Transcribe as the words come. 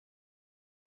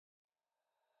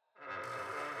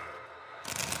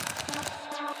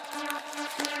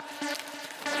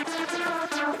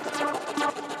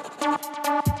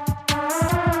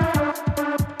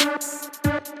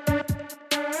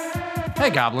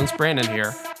Goblins, Brandon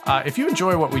here. If you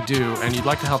enjoy what we do and you'd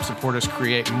like to help support us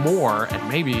create more and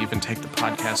maybe even take the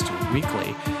podcast to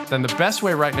weekly, then the best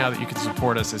way right now that you can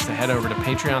support us is to head over to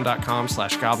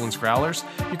patreon.com/Goblins Growlers.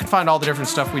 You can find all the different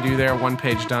stuff we do there,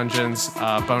 one-page dungeons,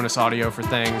 bonus audio for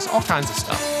things, all kinds of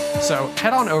stuff. So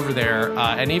head on over there,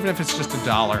 and even if it's just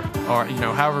 $1 or,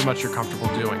 however much you're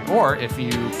comfortable doing, or if you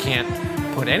can't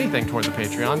put anything toward the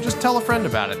Patreon, just tell a friend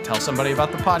about it. Tell somebody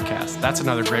about the podcast. That's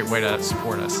another great way to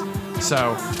support us.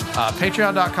 So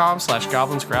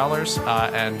patreon.com/Goblins Growlers,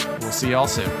 and we'll see y'all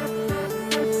soon.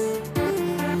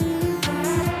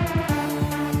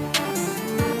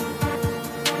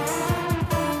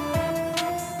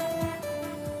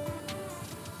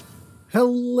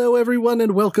 Hello, everyone,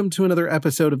 and welcome to another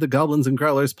episode of the Goblins and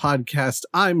Growlers podcast.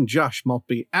 I'm Josh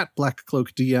Maltby at Black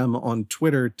Cloak DM on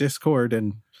Twitter, Discord,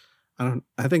 and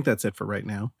I think that's it for right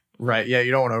now. Right. Yeah, you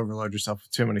don't want to overload yourself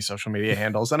with too many social media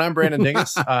handles. And I'm Brandon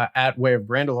Dingus at Way of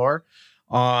Brandalore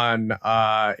on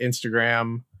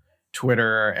Instagram,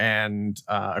 Twitter, and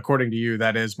according to you,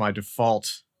 that is my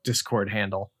default Discord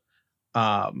handle.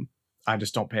 I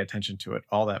just don't pay attention to it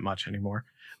all that much anymore.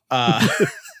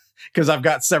 Because I've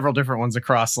got several different ones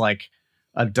across like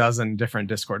a dozen different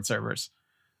Discord servers.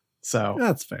 So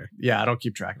that's fair. Yeah, I don't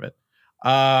keep track of it.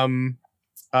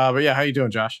 But yeah, how you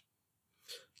doing, Josh?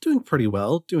 Doing pretty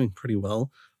well.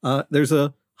 There's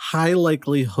a high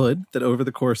likelihood that over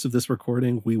the course of this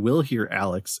recording, we will hear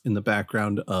Alex in the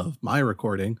background of my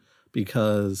recording,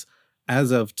 because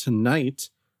as of tonight,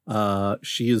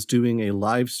 she is doing a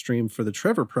live stream for the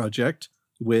Trevor Project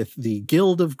with the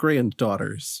Guild of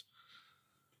Granddaughters.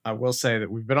 I will say that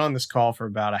we've been on this call for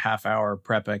about a half hour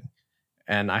prepping,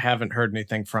 and I haven't heard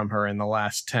anything from her in the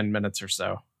last 10 minutes or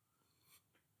so.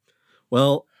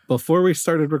 Well, before we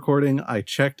started recording, I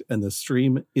checked and the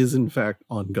stream is in fact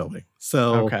ongoing.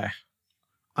 So okay.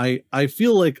 I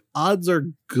feel like odds are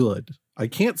good. I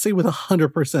can't say with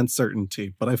 100%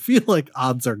 certainty, but I feel like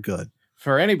odds are good.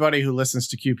 For anybody who listens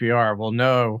to QPR will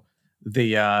know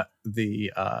the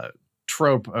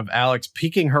trope of Alex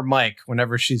peeking her mic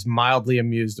whenever she's mildly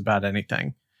amused about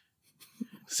anything.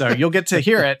 So you'll get to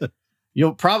hear it.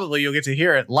 You'll get to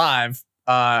hear it live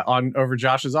on over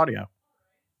Josh's audio.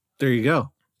 There you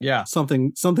go. Yeah.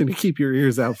 Something to keep your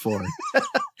ears out for.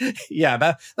 Yeah,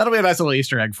 that'll be a nice little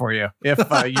Easter egg for you if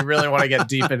you really want to get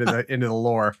deep into the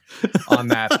lore on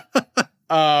that.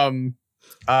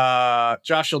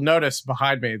 Josh, you'll notice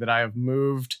behind me that I have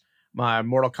moved my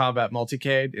Mortal Kombat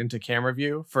multicade into camera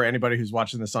view. For anybody who's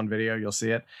watching this on video, you'll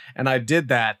see it. And I did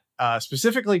that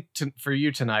specifically for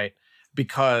you tonight,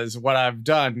 because what I've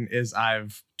done is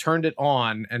I've turned it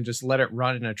on and just let it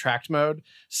run in attract mode.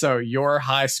 So your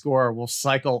high score will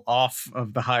cycle off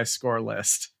of the high score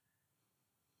list.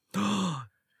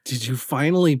 Did you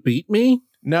finally beat me?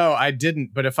 No, I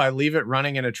didn't. But if I leave it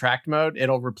running in attract mode,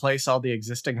 it'll replace all the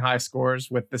existing high scores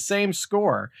with the same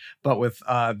score, but with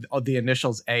the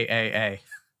initials AAA.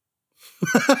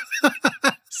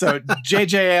 So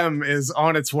JJM is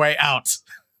on its way out.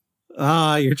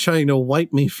 You're trying to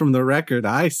wipe me from the record.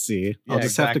 I see. I'll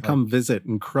just exactly. have to come visit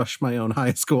and crush my own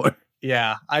high score.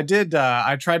 Yeah, I did.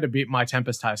 I tried to beat my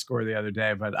Tempest high score the other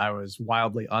day, but I was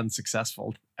wildly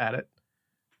unsuccessful at it.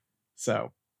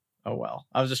 So, oh well.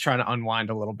 I was just trying to unwind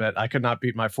a little bit. I could not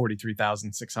beat my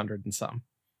 43,600 and some.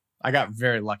 I got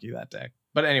very lucky that day.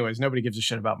 But anyways, nobody gives a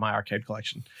shit about my arcade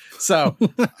collection. So,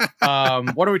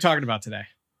 what are we talking about today?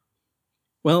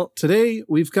 Well, today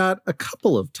we've got a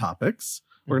couple of topics.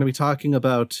 We're going to be talking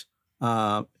about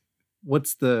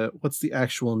what's the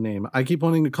actual name? I keep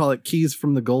wanting to call it Keys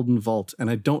from the Golden Vault, and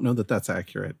I don't know that that's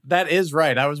accurate. That is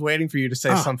right. I was waiting for you to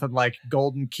say something like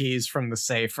Golden Keys from the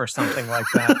Safe or something like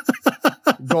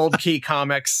that. Gold Key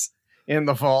Comics in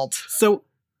the vault.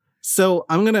 So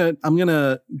I'm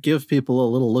gonna give people a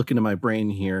little look into my brain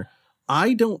here.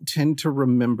 I don't tend to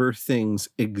remember things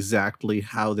exactly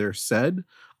how they're said.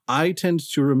 I tend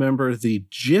to remember the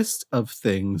gist of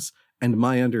things and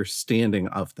my understanding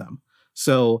of them.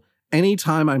 So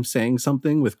anytime I'm saying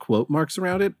something with quote marks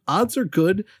around it, odds are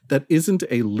good that isn't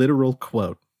a literal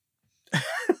quote.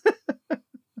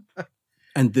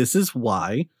 And this is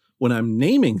why when I'm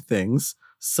naming things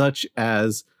such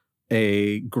as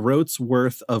a groat's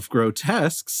worth of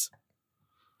grotesques,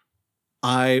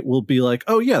 I will be like,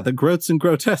 oh yeah, the Groats and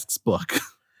Grotesques book.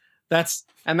 That's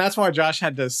why Josh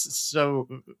had to so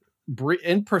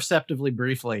imperceptibly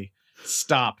briefly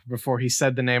stop before he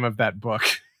said the name of that book.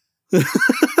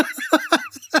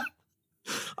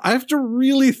 I have to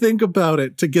really think about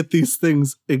it to get these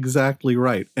things exactly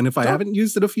right. And if I haven't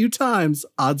used it a few times,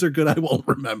 odds are good I won't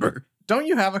remember. Don't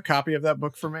you have a copy of that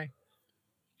book for me?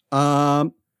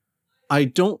 I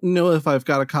don't know if I've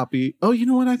got a copy. Oh, you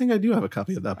know what? I think I do have a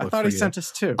copy of that book. I thought he sent us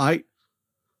two.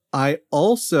 I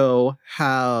also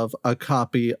have a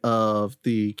copy of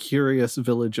The Curious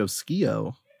Village of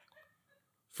Skio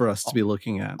for us to be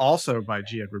looking at. Also by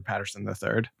G. Edward Patterson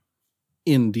III.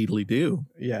 Indeedly do.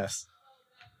 Yes.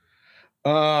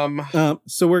 So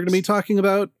we're going to be talking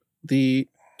about the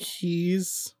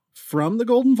keys from the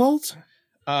Golden Vault.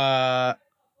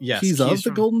 Yes. Keys of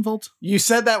the Golden Vault. You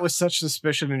said that with such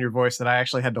suspicion in your voice that I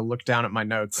actually had to look down at my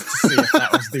notes to see if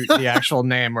that was the actual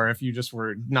name or if you just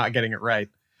were not getting it right.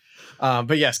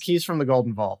 But yes, keys from the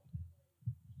Golden Vault.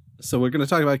 So we're going to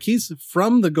talk about keys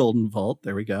from the Golden Vault.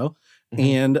 There we go. Mm-hmm.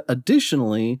 And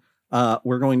additionally,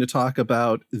 we're going to talk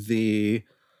about the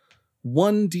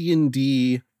 1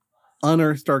 D&D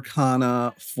Unearthed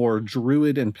Arcana for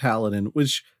Druid and Paladin,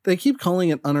 which they keep calling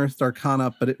it Unearthed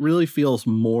Arcana, but it really feels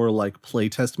more like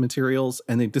playtest materials,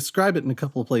 and they describe it in a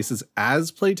couple of places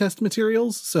as playtest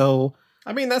materials. So,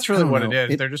 I mean, that's really what it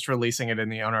is. They're just releasing it in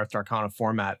the Unearthed Arcana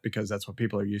format because that's what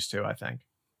people are used to, I think.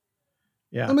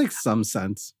 Yeah. That makes some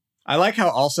sense. I like how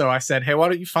also I said, hey, why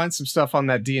don't you find some stuff on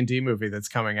that D&D movie that's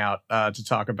coming out to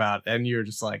talk about? And you're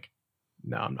just like,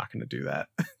 no, I'm not going to do that.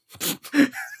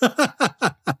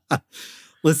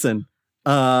 Listen,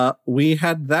 we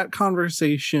had that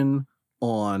conversation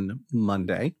on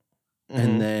Monday. Mm-hmm.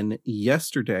 And then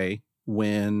yesterday,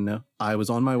 when I was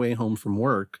on my way home from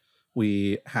work,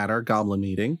 we had our goblin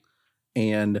meeting.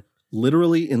 And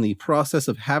literally in the process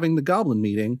of having the goblin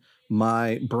meeting,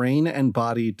 my brain and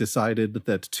body decided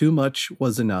that too much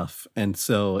was enough. And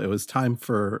so it was time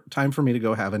for me to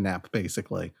go have a nap,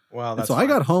 basically. Well, that's so fine. I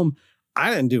got home.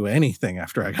 I didn't do anything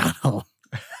after I got home.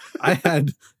 I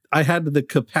had the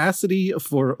capacity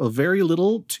for a very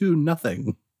little to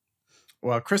nothing.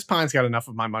 Well, Chris Pine's got enough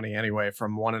of my money anyway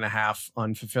from 1.5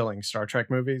 unfulfilling Star Trek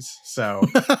movies. So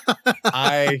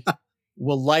I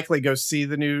will likely go see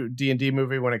the new D&D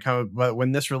movie when it comes. But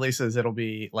when this releases, it'll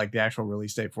be like the actual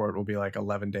release date for it will be like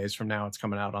 11 days from now. It's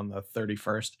coming out on the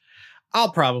 31st.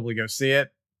 I'll probably go see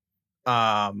it.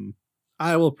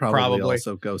 I will probably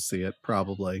also go see it.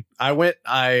 Probably. I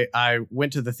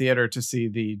went to the theater to see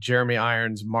the Jeremy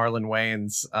Irons, Marlon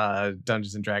Wayans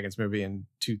Dungeons and Dragons movie in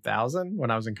 2000 when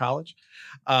I was in college.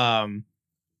 I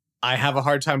have a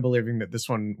hard time believing that this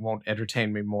one won't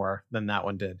entertain me more than that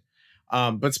one did.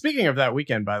 But speaking of that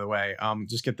weekend, by the way,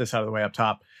 just get this out of the way up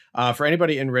top. For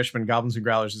anybody in Richmond, Goblins and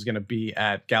Growlers is going to be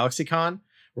at GalaxyCon.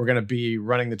 We're going to be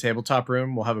running the tabletop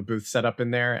room. We'll have a booth set up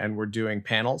in there and we're doing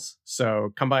panels.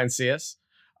 So come by and see us.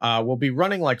 We'll be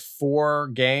running like 4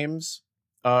 games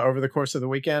over the course of the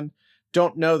weekend.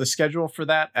 Don't know the schedule for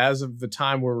that as of the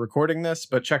time we're recording this,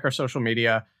 but check our social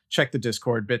media, check the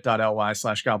Discord,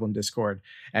 bit.ly/Goblin Discord,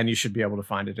 and you should be able to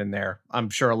find it in there. I'm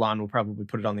sure Alon will probably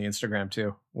put it on the Instagram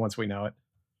too, once we know it.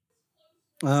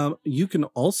 You can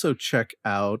also check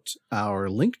out our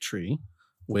link tree,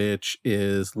 which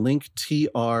is linktr.ee/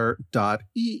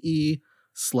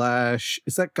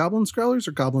 is that Goblins Growlers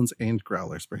or Goblins and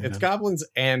Growlers, Brandon? It's Goblins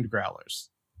and Growlers.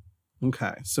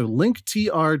 Okay, so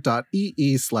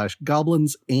linktr.ee/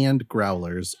 Goblins and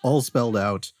Growlers, all spelled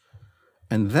out.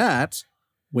 And that,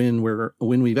 when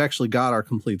we've actually got our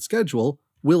complete schedule,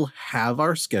 we'll have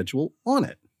our schedule on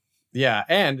it. Yeah,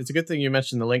 and it's a good thing you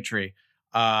mentioned the link tree.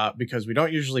 Because we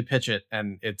don't usually pitch it,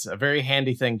 and it's a very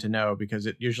handy thing to know because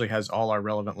it usually has all our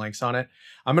relevant links on it.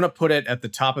 I'm going to put it at the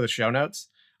top of the show notes.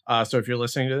 So if you're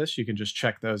listening to this, you can just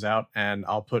check those out, and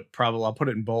I'll put it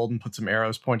in bold and put some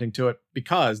arrows pointing to it,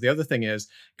 because the other thing is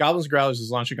Goblins Growlers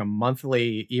is launching a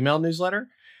monthly email newsletter,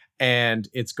 and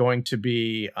it's going to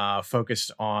be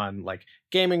focused on like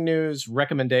gaming news,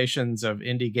 recommendations of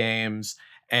indie games,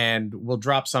 and we'll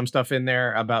drop some stuff in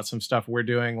there about some stuff we're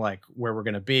doing, like where we're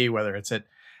going to be, whether it's at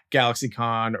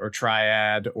GalaxyCon or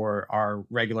Triad or our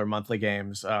regular monthly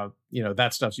games.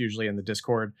 That stuff's usually in the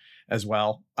Discord as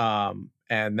well.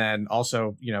 And then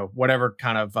also, whatever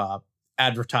kind of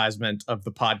advertisement of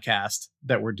the podcast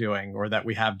that we're doing or that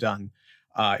we have done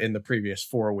in the previous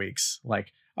 4 weeks.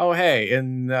 Like, oh, hey,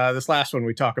 in this last one,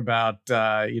 we talk about,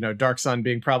 Dark Sun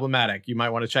being problematic. You might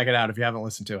want to check it out if you haven't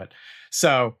listened to it.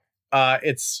 So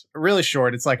it's really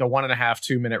short. It's like a 1.5,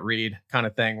 2-minute read kind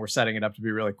of thing. We're setting it up to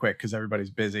be really quick because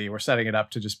everybody's busy. We're setting it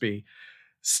up to just be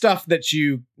stuff that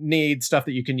you need, stuff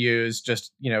that you can use,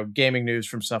 just, gaming news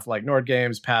from stuff like Nord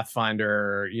Games,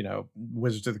 Pathfinder,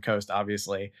 Wizards of the Coast,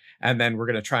 obviously. And then we're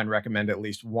going to try and recommend at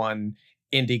least one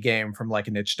indie game from like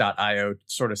an itch.io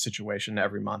sort of situation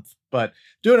every month, but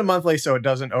doing it monthly so it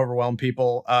doesn't overwhelm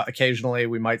people. Occasionally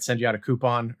we might send you out a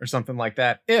coupon or something like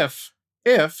that. If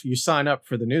you sign up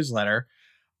for the newsletter,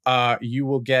 you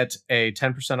will get a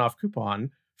 10% off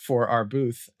coupon for our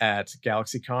booth at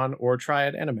GalaxyCon or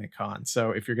Triad Anime Con. So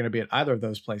if you're going to be at either of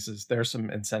those places, there's some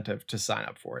incentive to sign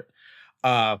up for it.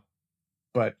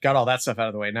 But got all that stuff out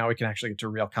of the way. Now we can actually get to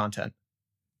real content.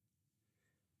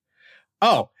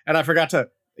 Oh, and I forgot to,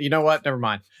 you know what? Never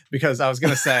mind. Because I was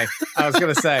going to say,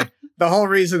 the whole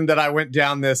reason that I went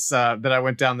down this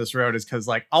road is because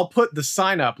like I'll put the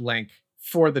sign up link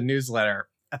for the newsletter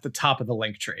at the top of the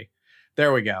link tree.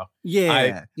 There we go.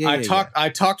 Yeah. I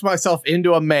talked myself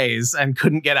into a maze and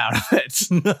couldn't get out of it.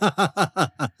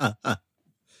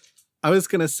 I was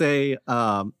going to say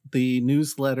the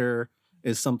newsletter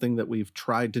is something that we've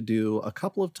tried to do a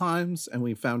couple of times, and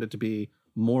we found it to be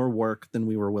more work than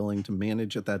we were willing to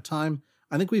manage at that time.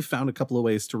 I think we've found a couple of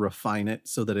ways to refine it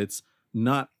so that it's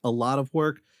not a lot of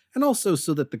work, and also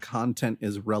so that the content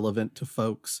is relevant to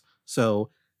folks.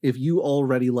 So if you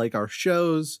already like our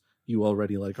shows, you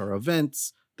already like our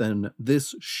events, then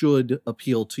this should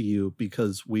appeal to you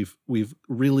because we've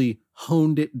really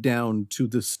honed it down to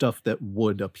the stuff that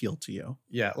would appeal to you.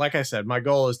 Yeah, like I said, my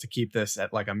goal is to keep this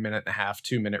at like a 1.5 minute,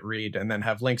 2-minute read, and then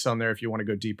have links on there if you want to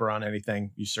go deeper on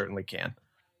anything. You certainly can.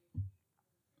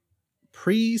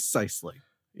 Precisely.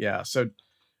 Yeah. So,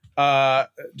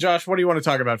 Josh, what do you want to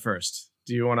talk about first?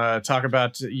 Do you want to talk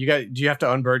about do you have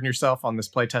to unburden yourself on this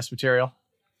playtest material?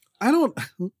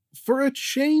 For a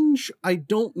change, I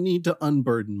don't need to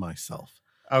unburden myself.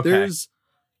 Okay.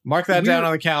 Mark that down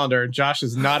on the calendar. Josh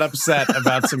is not upset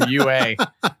about some UA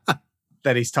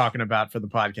that he's talking about for the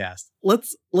podcast.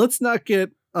 Let's not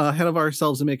get ahead of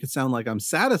ourselves and make it sound like I'm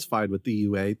satisfied with the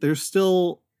UA. There's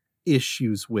still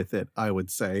issues with it, I would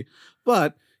say.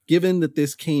 But given that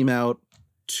this came out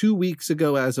 2 weeks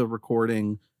ago as of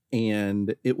recording,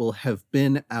 and it will have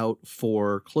been out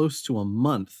for close to a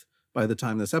month by the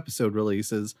time this episode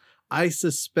releases, I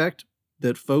suspect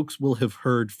that folks will have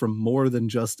heard from more than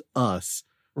just us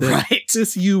that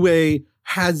this UA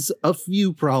has a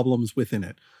few problems within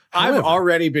it. However, I've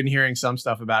already been hearing some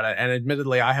stuff about it, and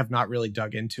admittedly, I have not really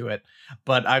dug into it,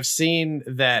 but I've seen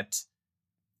that,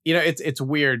 you know, it's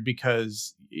weird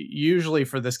because usually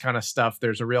for this kind of stuff,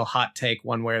 there's a real hot take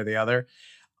one way or the other.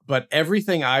 But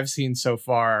everything I've seen so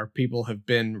far, people have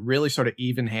been really sort of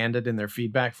even-handed in their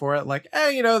feedback for it. Like,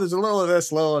 hey, you know, there's a little of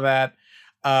this, a little of that.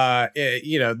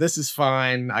 You know, this is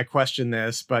fine. I question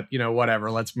this, but, you know, whatever.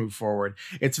 Let's move forward.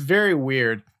 It's very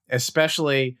weird,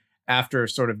 especially after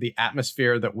sort of the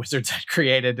atmosphere that Wizards had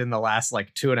created in the last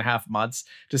like 2.5 months,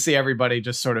 to see everybody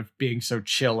just sort of being so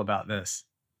chill about this.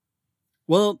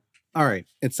 Well, all right.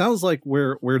 It sounds like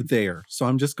we're there. So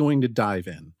I'm just going to dive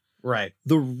in. Right.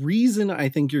 The reason I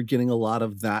think you're getting a lot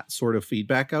of that sort of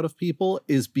feedback out of people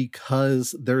is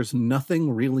because there's nothing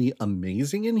really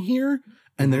amazing in here,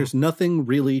 and there's nothing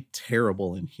really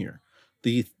terrible in here.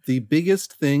 The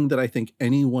biggest thing that I think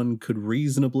anyone could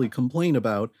reasonably complain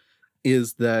about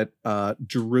is that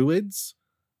druids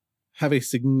have a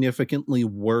significantly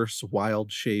worse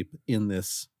wild shape in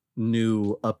this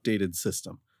new updated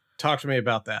system. Talk to me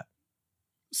about that.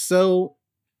 So,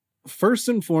 first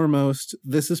and foremost,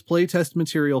 this is playtest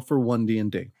material for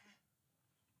 1D&D.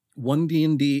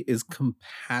 1D&D is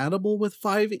compatible with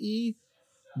 5e,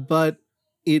 but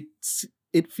it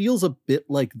feels a bit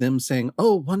like them saying,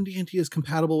 oh, 1D&D is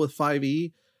compatible with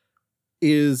 5e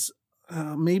is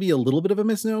maybe a little bit of a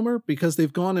misnomer, because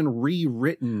they've gone and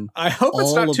rewritten. I hope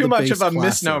it's not too much of a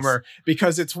classes. Misnomer,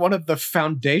 because it's one of the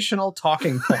foundational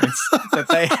talking points that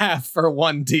they have for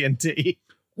 1D&D.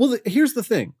 Well, here's the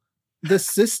thing. The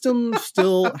system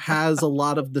still has a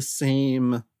lot of the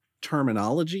same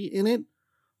terminology in it,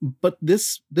 but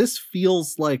this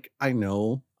feels like, I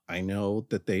know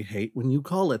that they hate when you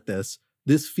call it this.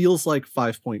 This feels like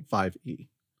 5.5e.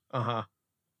 Uh-huh.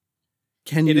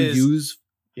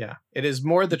 Yeah, it is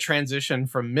more the transition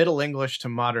from Middle English to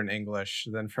Modern English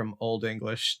than from Old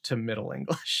English to Middle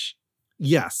English.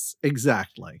 Yes,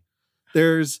 exactly.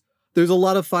 There's a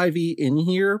lot of 5e in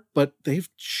here, but they've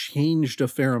changed a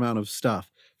fair amount of stuff.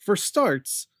 For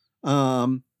starts,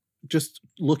 just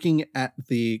looking at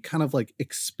the kind of like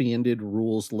expanded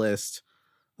rules list,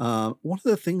 one of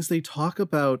the things they talk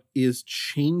about is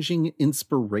changing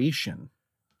inspiration.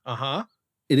 Uh-huh.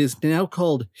 It is now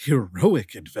called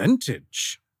Heroic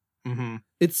Advantage. Mm-hmm.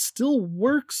 It still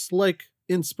works like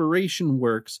inspiration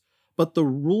works, but the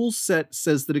rule set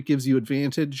says that it gives you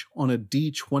advantage on a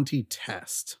D20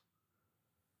 test.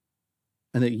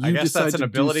 And that you decide to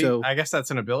do so. I guess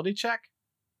that's an ability check.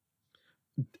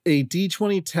 A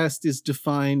D20 test is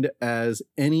defined as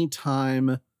any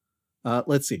time.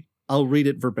 Let's see. I'll read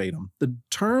it verbatim. The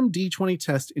term D20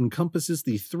 test encompasses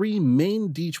the 3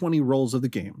 main D20 rolls of the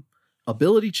game: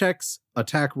 ability checks,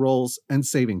 attack rolls, and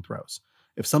saving throws.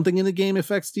 If something in the game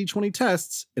affects D20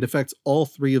 tests, it affects all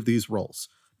 3 of these rolls.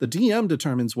 The DM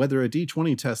determines whether a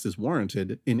D20 test is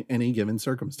warranted in any given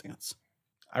circumstance.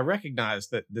 I recognize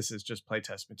that this is just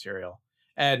playtest material.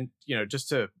 And, just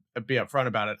to be upfront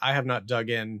about it, I have not dug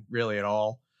in really at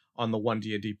all on the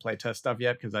 1D&D playtest stuff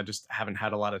yet because I just haven't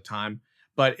had a lot of time.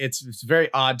 But it's very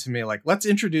odd to me, like, let's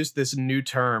introduce this new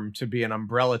term to be an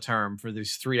umbrella term for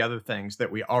these 3 other things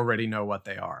that we already know what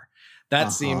they are.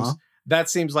 That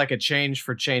seems like a change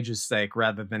for change's sake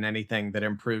rather than anything that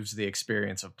improves the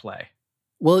experience of play.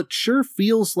 Well, it sure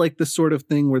feels like the sort of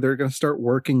thing where they're going to start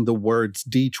working the words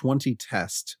D20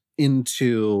 test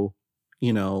into,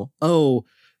 oh,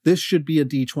 this should be a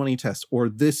D20 test, or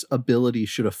this ability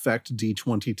should affect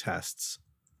D20 tests.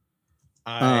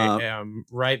 I am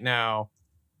right now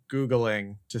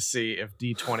Googling to see if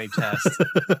D20 test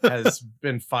has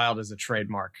been filed as a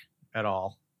trademark at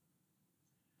all.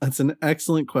 That's an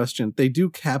excellent question. They do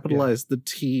capitalize the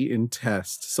T in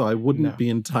test, so I wouldn't be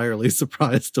entirely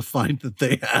surprised to find that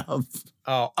they have.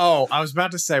 Oh, I was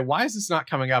about to say, why is this not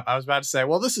coming up? I was about to say,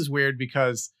 well, this is weird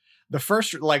because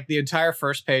the entire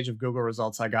first page of Google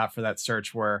results I got for that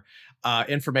search were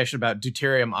information about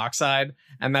deuterium oxide.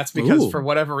 And that's because for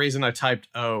whatever reason, I typed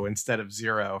O instead of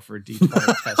 0 for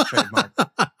D20 test trademark.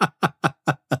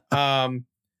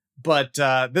 But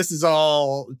this is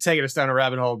all taking us down a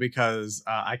rabbit hole because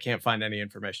I can't find any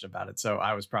information about it. So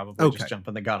I was probably just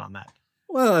jumping the gun on that.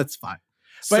 Well, that's fine.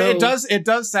 But it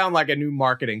does sound like a new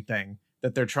marketing thing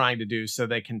that they're trying to do so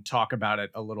they can talk about it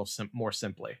a little more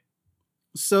simply.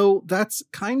 So that's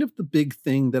kind of the big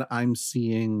thing that I'm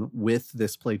seeing with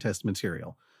this playtest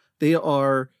material. They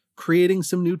are creating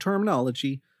some new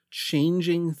terminology,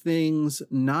 changing things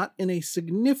not in a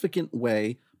significant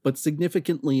way, but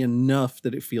significantly enough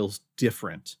that it feels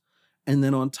different. And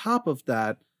then on top of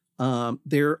that,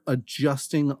 they're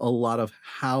adjusting a lot of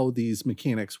how these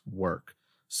mechanics work.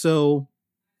 So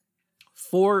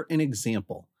for an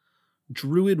example,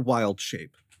 Druid Wild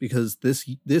Shape, because this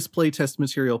playtest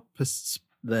material,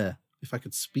 if I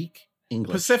could speak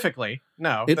English. Pacifically.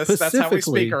 No, that's how we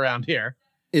speak around here.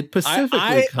 It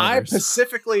pacifically covers. I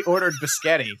pacifically ordered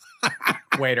biscotti,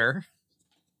 waiter.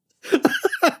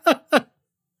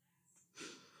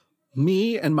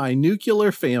 Me and my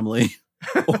nuclear family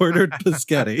ordered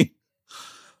biscotti.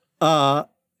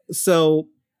 So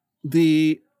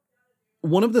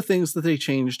one of the things that they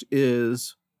changed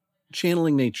is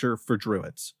channeling nature for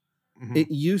druids. Mm-hmm.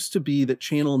 It used to be that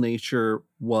channel nature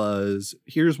was,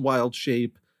 here's wild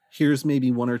shape, here's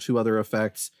maybe 1 or 2 other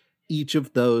effects. Each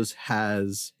of those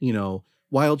has,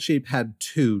 wild shape had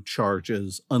 2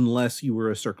 charges unless you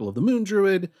were a Circle of the Moon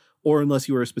druid or unless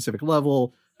you were a specific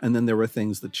level. And then there were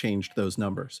things that changed those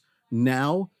numbers.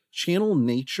 Now, channel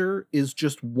nature is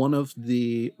just one of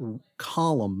the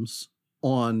columns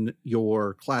on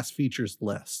your class features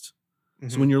list. Mm-hmm.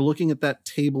 So when you're looking at that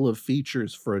table of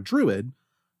features for a druid,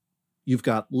 you've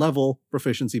got level,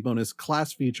 proficiency bonus,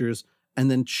 class features, and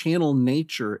then channel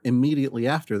nature immediately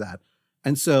after that.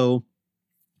 And so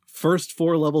first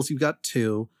 4 levels, you've got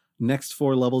 2. Next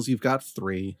 4 levels, you've got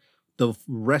 3. The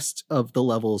rest of the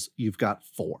levels, you've got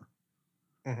 4.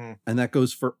 Mm-hmm. And that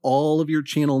goes for all of your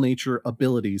channel nature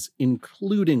abilities,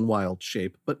 including wild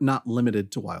shape, but not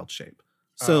limited to wild shape.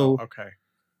 So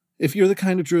if you're the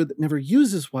kind of druid that never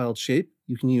uses wild shape,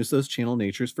 you can use those channel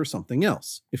natures for something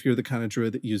else. If you're the kind of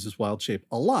druid that uses wild shape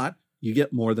a lot, you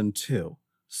get more than 2.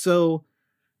 So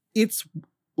it's,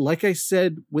 like I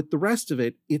said, with the rest of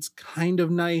it, it's kind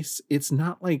of nice. It's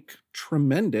not like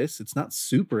tremendous. It's not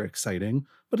super exciting,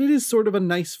 but it is sort of a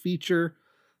nice feature.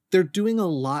 They're doing a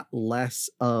lot less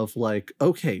of like,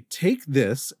 okay, take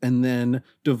this and then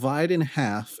divide in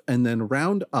half and then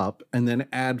round up and then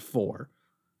add 4.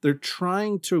 They're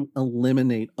trying to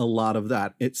eliminate a lot of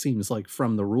that, it seems like,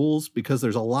 from the rules, because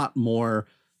there's a lot more.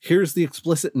 Here's the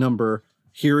explicit number.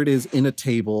 Here it is in a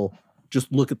table.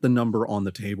 Just look at the number on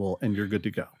the table and you're good to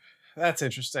go. That's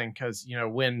interesting because,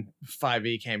 when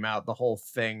 5e came out, the whole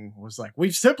thing was like,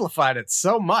 we've simplified it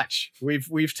so much.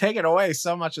 We've taken away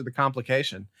so much of the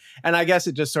complication. And I guess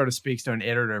it just sort of speaks to an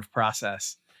iterative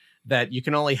process that you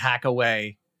can only hack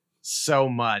away so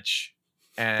much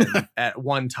and at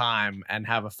one time and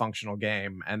have a functional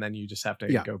game. And then you just have to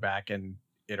go back and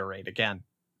iterate again.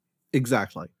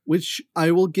 Exactly. Which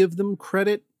I will give them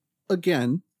credit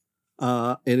again.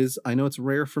 I know it's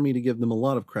rare for me to give them a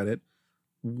lot of credit.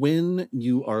 When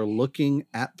you are looking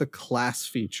at the class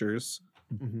features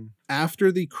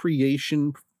after the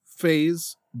creation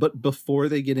phase, but before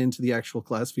they get into the actual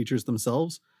class features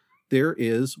themselves, there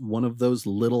is one of those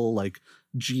little like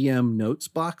GM notes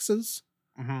boxes.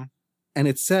 Mm-hmm. And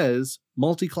it says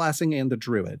multi-classing and the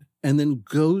druid. and then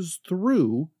goes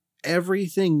through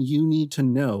everything you need to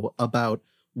know about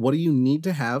what do you need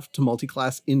to have to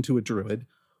multiclass into a druid,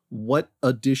 what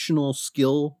additional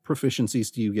skill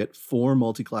proficiencies do you get for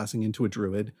multiclassing into a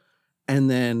druid, and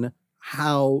then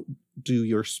how do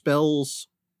your spells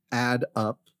add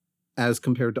up as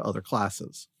compared to other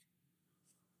classes.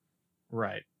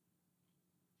 Right.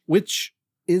 Which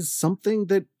is something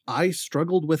that I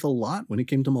struggled with a lot when it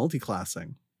came to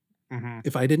multiclassing. Mm-hmm.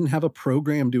 If I didn't have a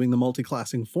program doing the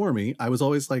multiclassing for me, I was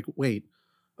always like, wait,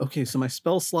 okay, so my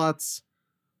spell slots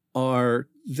are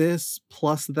this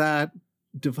plus that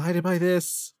divided by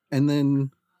this, and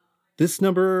then this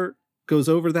number goes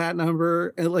over that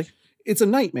number, and like it's a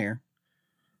nightmare.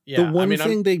 Yeah.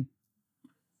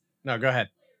 No, go ahead.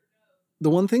 The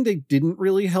one thing they didn't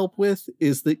really help with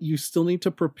is that you still need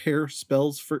to prepare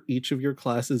spells for each of your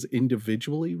classes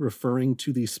individually, referring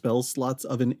to the spell slots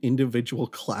of an individual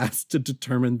class to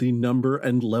determine the number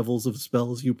and levels of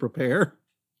spells you prepare.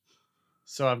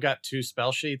 So I've got 2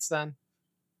 spell sheets then?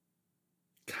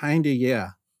 Kinda,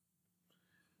 yeah.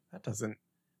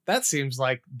 That seems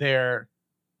like they're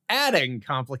adding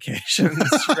complications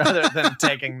rather than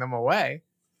taking them away.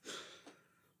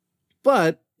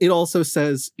 But it also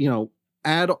says,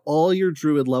 add all your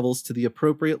druid levels to the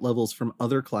appropriate levels from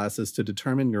other classes to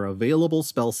determine your available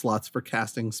spell slots for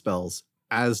casting spells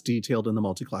as detailed in the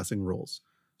multiclassing rules.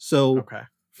 So okay.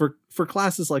 for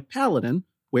classes like Paladin,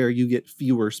 where you get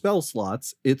fewer spell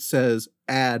slots, it says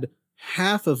add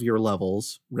half of your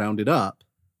levels rounded up.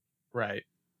 Right.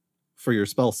 For your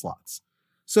spell slots.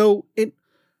 So it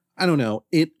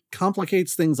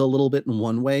complicates things a little bit in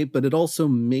one way, but it also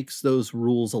makes those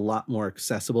rules a lot more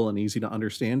accessible and easy to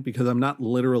understand because I'm not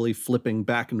literally flipping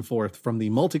back and forth from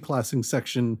the multiclassing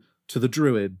section to the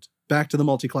druid, back to the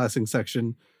multiclassing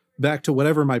section, back to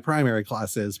whatever my primary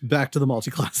class is, back to the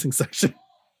multiclassing section.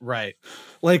 Right.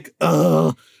 Like,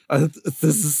 this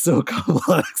is so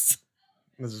complex.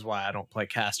 This is why I don't play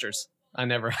casters. I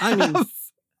never have.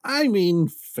 I mean,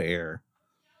 fair.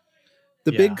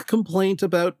 The big complaint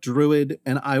about Druid,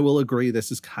 and I will agree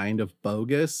this is kind of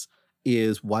bogus,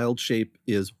 is Wild Shape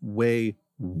is way,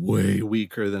 way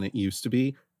weaker than it used to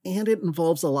be, and it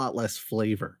involves a lot less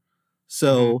flavor.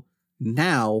 So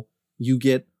now you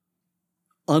get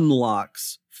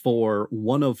unlocks for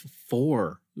one of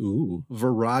 4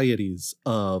 varieties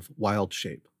of Wild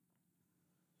Shape.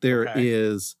 There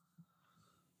is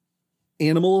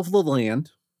Animal of the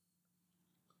Land,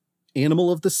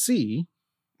 Animal of the Sea,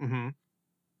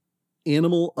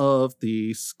 Animal of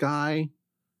the Sky,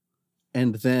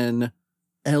 and then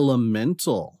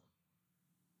Elemental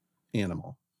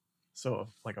Animal. So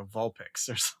like a Vulpix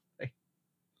or something.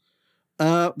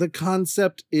 The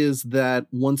concept is that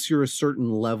once you're a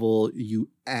certain level, you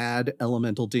add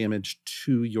elemental damage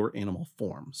to your animal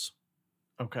forms.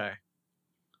 Okay.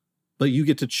 But you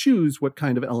get to choose what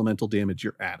kind of elemental damage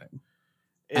you're adding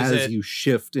you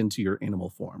shift into your animal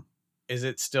form. Is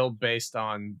it still based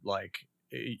on like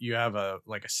you have a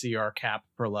CR cap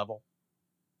per level?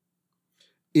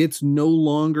 It's no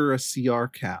longer a CR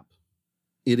cap.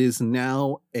 It is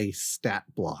now a stat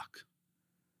block.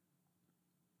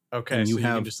 Okay, and you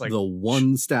have just the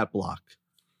one stat block.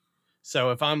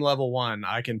 So if I'm level 1,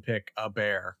 I can pick a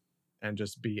bear and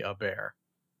just be a bear.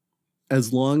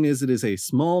 As long as it is a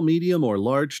small, medium, or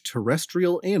large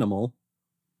terrestrial animal.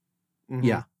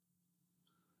 Yeah.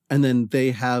 And then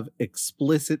they have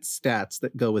explicit stats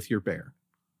that go with your bear.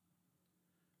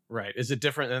 Right. Is it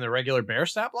different than the regular bear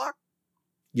stat block?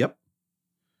 Yep.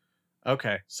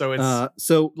 Okay. So it's is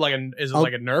it like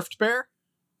a nerfed bear?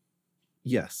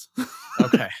 Yes.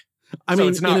 Okay. I mean,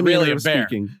 it's not really a bear.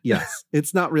 Yes.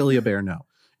 It's not really a bear, no.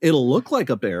 It'll look like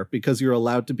a bear because you're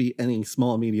allowed to be any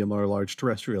small, medium, or large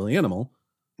terrestrial animal,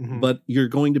 but you're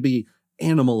going to be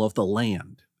Animal of the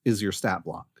Land is your stat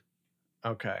block.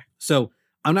 Okay. So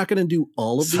I'm not going to do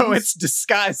all of these. So it's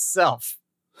disguised self.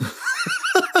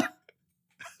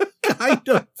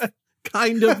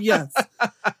 Kind of, yes.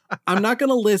 I'm not going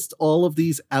to list all of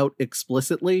these out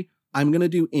explicitly. I'm going to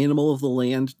do Animal of the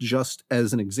Land just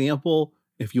as an example.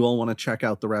 If you all want to check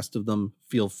out the rest of them,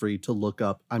 feel free to look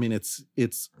up. I mean, it's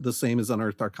the same as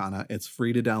Unearthed Arcana. It's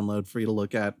free to download, free to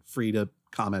look at, free to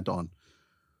comment on.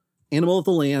 Animal of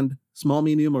the Land, small,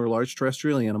 medium, or large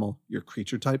terrestrial animal. Your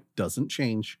creature type doesn't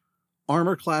change.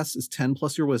 Armor class is 10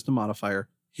 plus your wisdom modifier.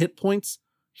 Hit points.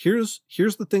 Here's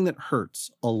the thing that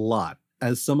hurts a lot.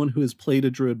 As someone who has played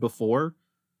a druid before,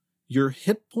 your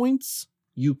hit points,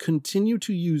 you continue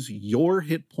to use your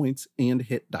hit points and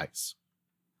hit dice.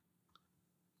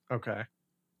 Okay.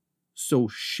 So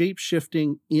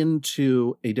shape-shifting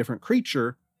into a different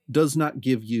creature does not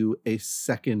give you a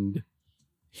second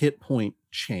hit point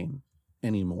chain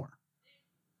anymore.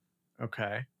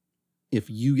 Okay. If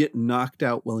you get knocked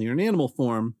out while you're in animal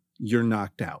form, you're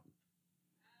knocked out.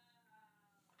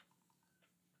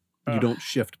 You don't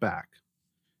shift back.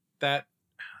 That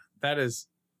is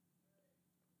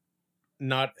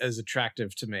not as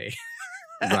attractive to me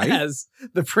right? as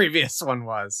the previous one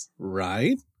was.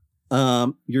 Right.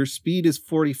 Your speed is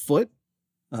 40 foot,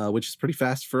 which is pretty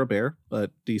fast for a bear,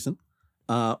 but decent.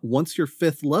 Once you're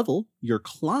 5th level, your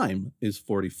climb is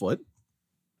 40 foot.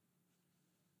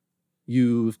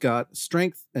 You've got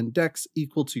strength and dex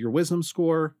equal to your wisdom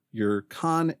score. Your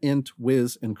con, int,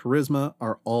 wiz, and charisma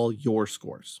are all your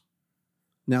scores.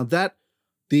 Now that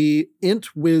the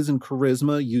int, wiz, and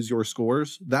charisma use your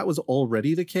scores, that was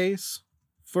already the case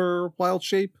for Wild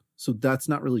Shape, so that's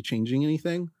not really changing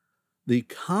anything. The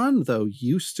con, though,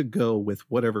 used to go with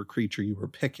whatever creature you were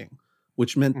picking,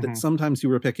 which meant that sometimes you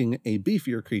were picking a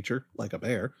beefier creature, like a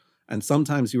bear, and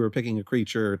sometimes you were picking a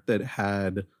creature that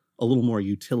had a little more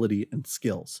utility and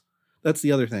skills. That's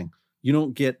the other thing. You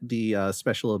don't get the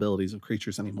special abilities of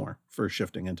creatures anymore for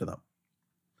shifting into them.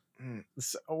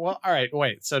 So, well, all right,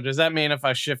 wait. So does that mean if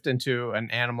I shift into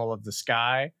an animal of the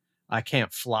sky, I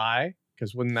can't fly?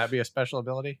 Because wouldn't that be a special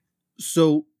ability?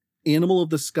 So Animal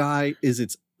of the Sky is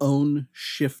its own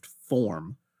shift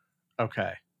form.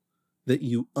 Okay. That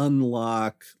you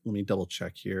unlock. Let me double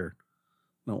check here.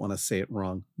 I don't want to say it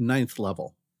wrong. 9th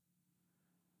level.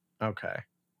 Okay.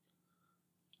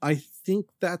 I think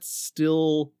that's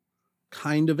still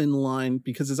kind of in line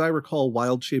because, as I recall,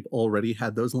 Wild Shape already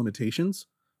had those limitations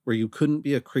where you couldn't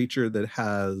be a creature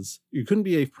you couldn't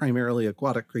be a primarily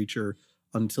aquatic creature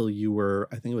until you were,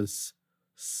 I think it was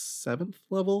 7th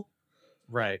level.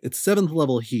 Right. It's 7th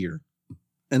level here.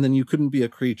 And then you couldn't be a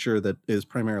creature that is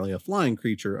primarily a flying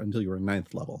creature until you were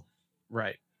 9th level.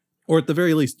 Right. Or at the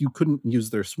very least, you couldn't use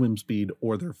their swim speed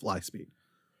or their fly speed.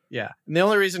 Yeah. And the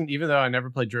only reason, even though I never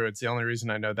played Druids, the only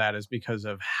reason I know that is because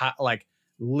of how, like,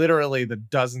 literally the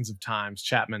dozens of times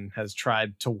Chapman has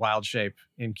tried to wild shape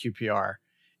in QPR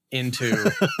into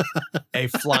a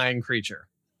flying creature.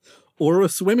 Or a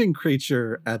swimming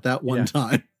creature at that one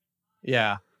time.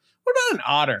 Yeah. What about an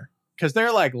otter? Because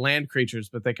they're like land creatures,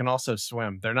 but they can also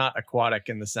swim. They're not aquatic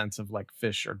in the sense of like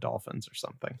fish or dolphins or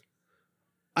something.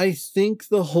 I think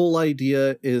the whole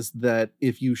idea is that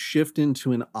if you shift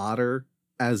into an otter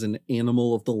as an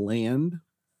animal of the land,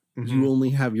 you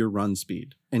only have your run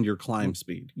speed and your climb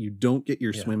speed. You don't get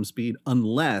your swim speed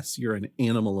unless you're an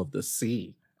animal of the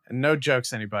sea. And no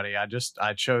jokes, anybody.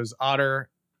 I chose otter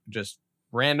just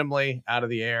randomly out of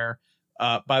the air.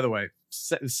 By the way,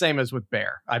 same as with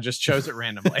bear. I just chose it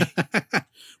randomly.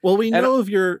 Well, we know of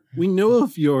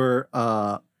your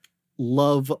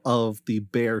love of the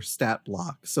bear stat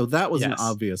block. So that was an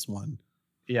obvious one.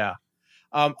 Yeah.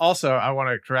 Also, I want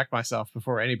to correct myself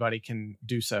before anybody can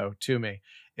do so to me.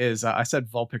 Is I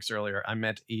said Vulpix earlier. I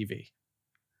meant Eevee.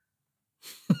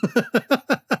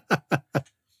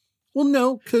 Well,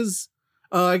 no, because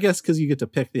I guess because you get to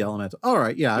pick the elemental. All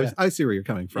right, I see where you're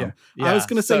coming from. I was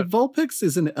going to say Vulpix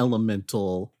is an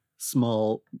elemental,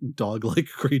 small dog-like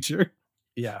creature.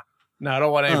 Yeah. No, I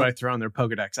don't want anybody throwing their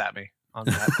Pokedex at me on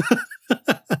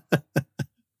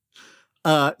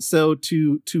that. So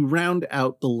to round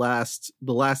out the last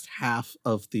half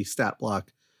of the stat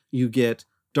block, you get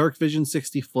Dark Vision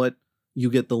 60 foot. You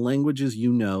get the languages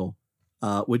you know,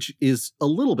 which is a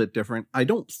little bit different. I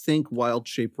don't think Wild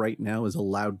Shape right now is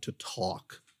allowed to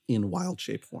talk in Wild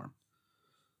Shape form.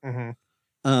 Or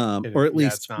at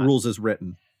least rules as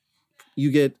written.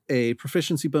 You get a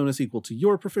proficiency bonus equal to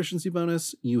your proficiency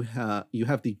bonus. You have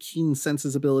the Keen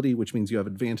Senses ability, which means you have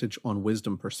advantage on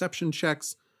wisdom perception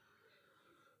checks.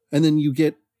 And then you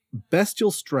get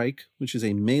Bestial Strike, which is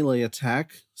a melee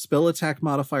attack, spell attack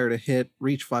modifier to hit,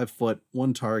 reach 5 foot,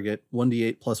 1 target,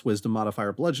 1d8 plus wisdom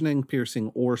modifier bludgeoning,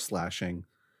 piercing, or slashing.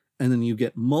 And then you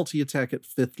get multi-attack at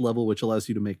 5th level, which allows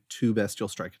you to make 2 Bestial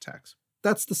Strike attacks.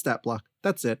 That's the stat block.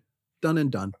 That's it. Done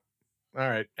and done. All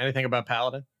right. Anything about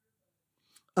Paladin?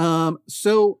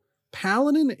 So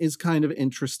Paladin is kind of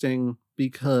interesting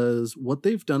because what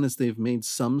they've done is they've made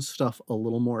some stuff a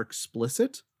little more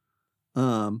explicit.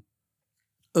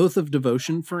 Oath of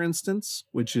Devotion, for instance,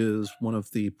 which is one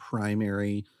of the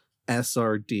primary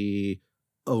SRD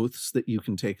oaths that you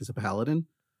can take as a paladin,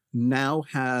 now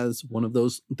has one of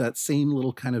those, that same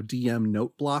little kind of DM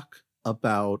note block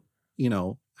about,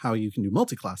 how you can do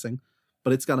multiclassing,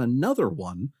 but it's got another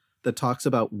one that talks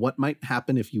about what might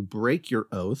happen if you break your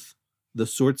oath, the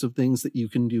sorts of things that you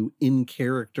can do in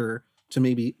character to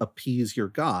maybe appease your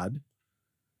god.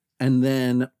 And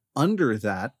then under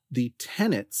that, the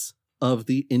tenets of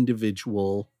the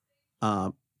individual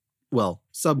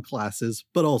subclasses,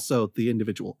 but also the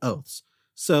individual oaths.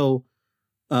 So,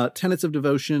 tenets of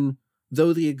devotion,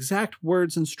 though the exact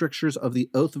words and strictures of the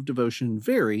oath of devotion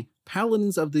vary,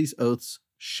 paladins of these oaths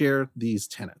share these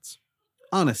tenets.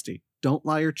 Honesty, don't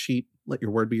lie or cheat, let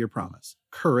your word be your promise.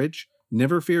 Courage,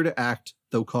 never fear to act,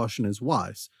 though caution is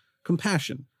wise.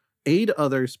 Compassion, aid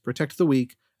others, protect the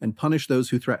weak, and punish those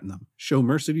who threaten them. Show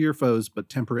mercy to your foes, but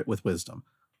temper it with wisdom.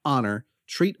 Honor,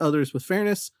 treat others with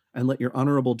fairness, and let your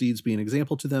honorable deeds be an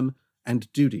example to them.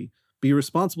 And duty, be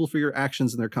responsible for your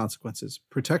actions and their consequences.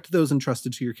 Protect those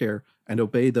entrusted to your care, and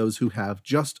obey those who have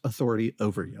just authority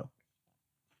over you.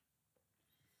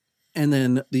 And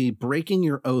then the breaking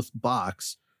your oath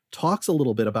box talks a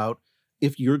little bit about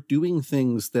if you're doing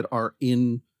things that are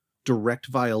in direct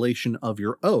violation of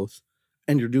your oath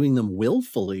and you're doing them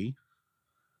willfully,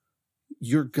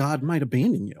 your god might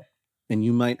abandon you and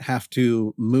you might have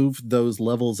to move those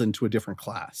levels into a different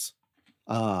class.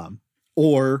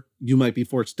 Or you might be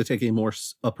forced to take a more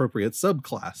appropriate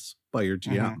subclass by your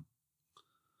GM,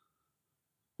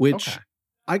 which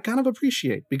I kind of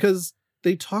appreciate because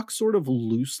they talk sort of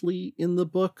loosely in the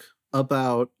book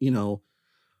about,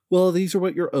 well, these are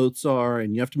what your oaths are,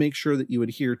 and you have to make sure that you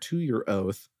adhere to your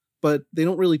oath. But they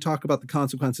don't really talk about the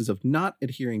consequences of not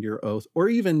adhering to your oath, or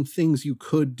even things you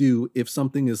could do if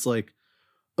something is like,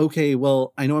 okay,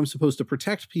 well, I know I'm supposed to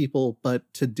protect people, but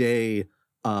today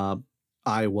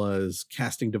I was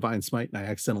casting Divine Smite and I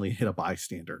accidentally hit a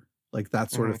bystander. Like that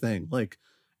sort of thing. Like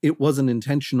it wasn't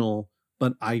intentional,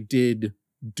 but I did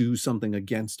do something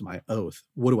against my oath.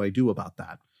 What do I do about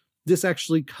that? This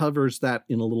actually covers that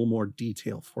in a little more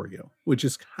detail for you, which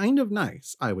is kind of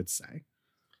nice, I would say.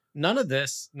 None of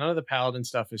the paladin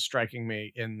stuff is striking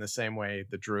me in the same way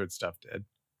the druid stuff did.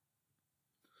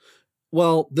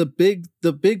 Well, the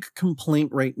big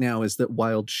complaint right now is that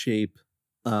Wild Shape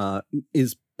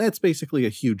that's basically a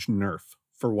huge nerf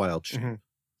for Wild Shape.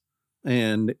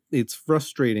 And it's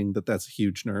frustrating that that's a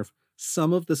huge nerf.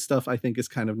 Some of the stuff I think is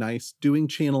kind of nice. Doing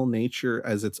Channel Nature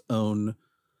as its own,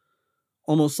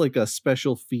 almost like a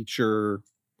special feature,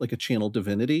 like a Channel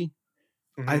Divinity.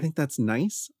 I think that's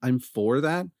nice. I'm for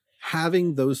that.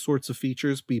 Having those sorts of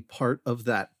features be part of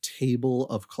that table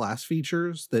of class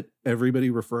features that everybody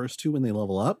refers to when they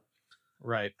level up.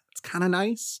 Right. It's kind of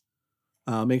nice.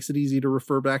 Makes it easy to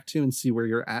refer back to and see where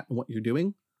you're at and what you're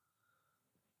doing.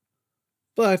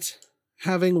 But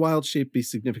having Wild Shape be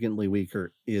significantly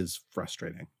weaker is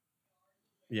frustrating.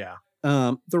 Yeah.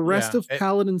 The rest of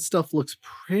Paladin stuff looks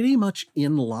pretty much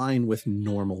in line with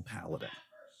normal Paladin.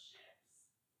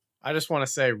 I just want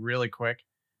to say really quick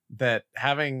that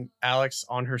having Alex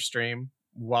on her stream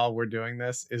while we're doing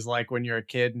this is like when you're a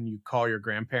kid and you call your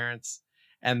grandparents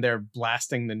and they're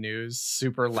blasting the news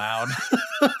super loud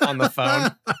on the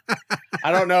phone.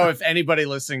 I don't know if anybody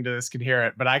listening to this can hear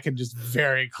it, but I can just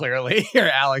very clearly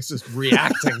hear Alex just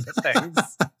reacting to things.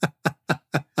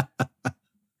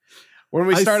 When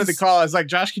we started the call, I was like,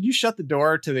 Josh, can you shut the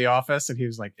door to the office? And he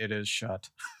was like, it is shut.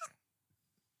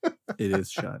 It is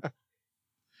shut.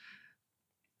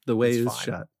 The way is fine.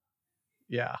 shut.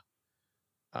 Yeah.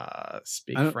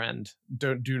 Speak friend.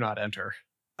 Do not enter.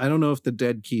 I don't know if the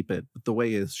dead keep it, but the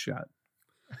way is shut.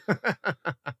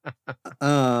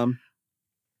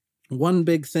 One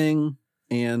big thing,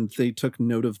 and they took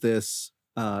note of this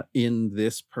in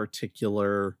this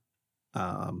particular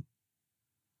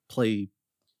play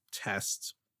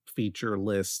test feature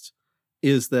list,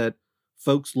 is that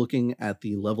folks looking at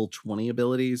the level 20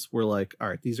 abilities were like, all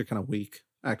right, these are kind of weak,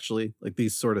 actually. Like,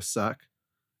 these sort of suck.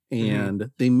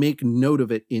 And they make note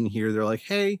of it in here. They're like,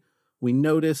 hey, we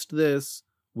noticed this.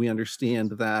 We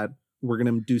understand that. We're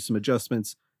going to do some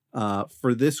adjustments.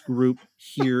 For this group,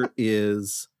 here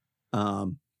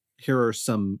are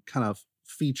some kind of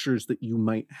features that you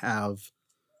might have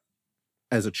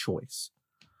as a choice.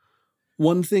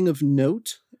 One thing of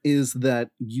note is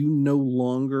that you no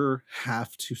longer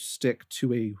have to stick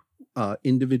to a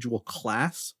individual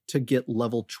class to get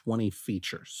level 20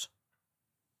 features.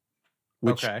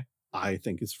 Which I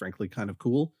think is frankly kind of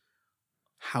cool.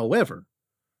 However,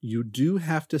 you do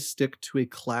have to stick to a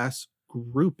class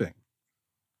grouping.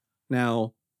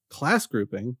 Now, class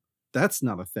grouping, that's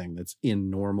not a thing that's in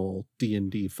normal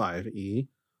D&D 5e.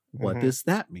 What does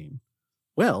that mean?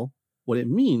 Well, what it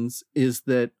means is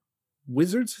that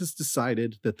Wizards has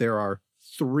decided that there are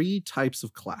 3 types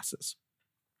of classes.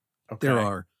 There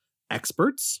are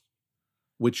experts,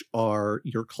 which are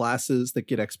your classes that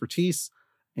get expertise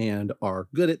and are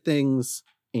good at things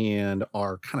and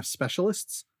are kind of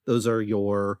specialists. Those are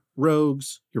your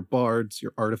rogues, your bards,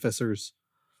 your artificers.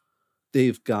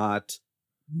 They've got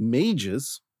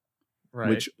mages,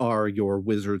 which are your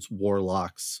wizards,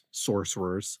 warlocks,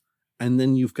 sorcerers. And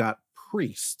then you've got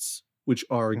priests, which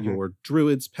are your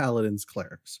druids, paladins,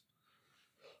 clerics.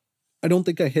 I don't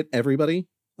think I hit everybody.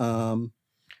 I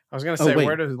was going to say,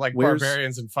 where do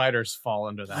barbarians and fighters fall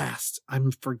under that? Last,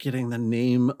 I'm forgetting the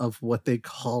name of what they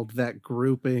called that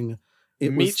grouping.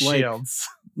 It Meat was shields.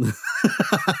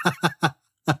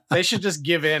 They should just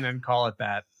give in and call it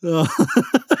that.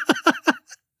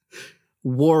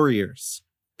 Warriors.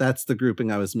 That's the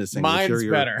grouping I was missing. Mine's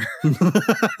better.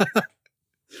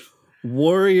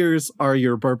 Warriors are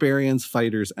your barbarians,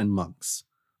 fighters, and monks.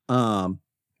 Are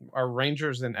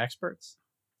rangers and experts?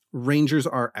 Rangers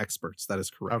are experts. That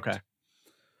is correct. Okay.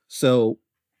 So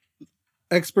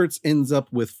experts ends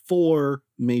up with 4,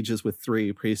 mages with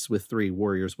 3, priests with 3,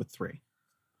 warriors with 3.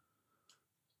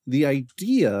 The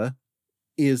idea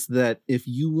is that if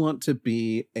you want to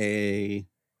be a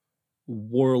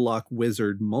warlock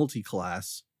wizard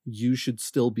multiclass, you should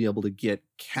still be able to get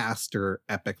caster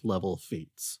epic level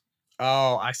feats.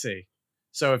 Oh, I see.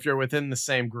 So if you're within the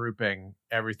same grouping,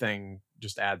 everything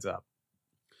just adds up.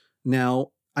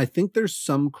 Now, I think there's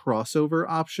some crossover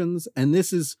options, and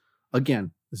this is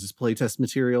playtest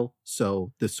material,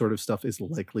 so this sort of stuff is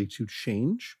likely to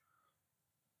change.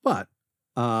 But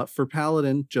for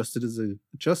Paladin, just as an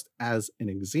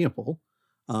example,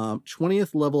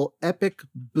 20th level epic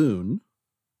boon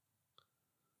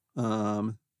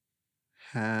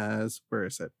has, where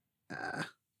is it?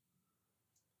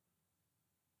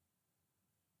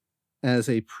 As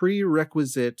a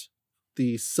prerequisite,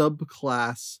 the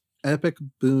subclass epic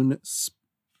boon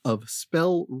of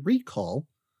spell recall,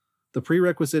 the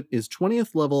prerequisite is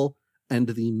 20th level and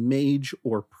the mage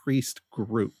or priest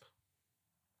group.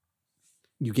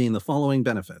 You gain the following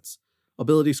benefits: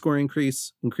 ability score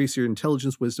increase your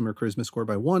intelligence, wisdom, or charisma score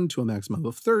by 1 to a maximum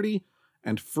of 30,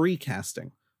 and free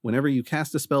casting. Whenever you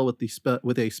cast a spell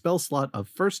with a spell slot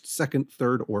of 1st, 2nd,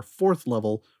 3rd, or 4th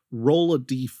level, roll a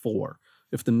d4.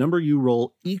 If the number you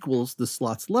roll equals the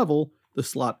slot's level, the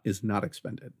slot is not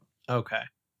expended. Okay.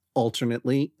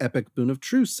 Alternately, epic boon of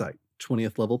true sight,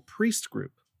 20th level priest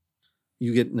group.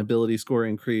 You get an ability score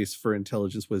increase for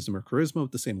intelligence, wisdom, or charisma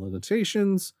with the same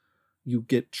limitations. You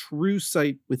get true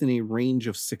sight within a range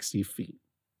of 60 feet.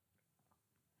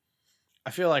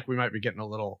 I feel like we might be getting a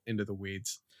little into the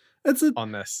weeds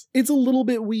on this. It's a little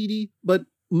bit weedy, but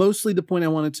mostly the point I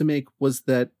wanted to make was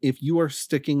that if you are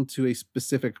sticking to a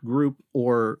specific group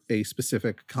or a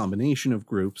specific combination of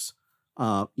groups,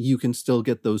 you can still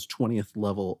get those 20th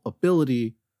level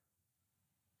ability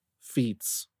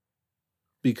feats,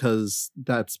 because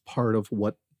that's part of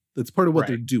what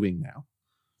they're doing now.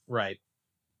 Right.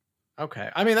 Okay.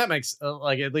 I mean, that makes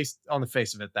at least on the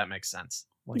face of it, that makes sense.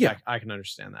 I can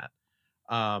understand that.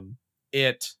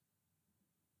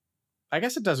 I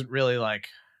guess it doesn't really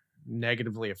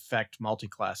negatively affect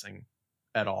multiclassing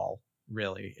at all,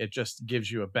 really. It just gives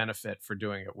you a benefit for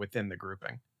doing it within the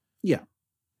grouping. Yeah.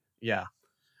 Yeah.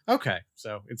 Okay.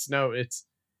 So it's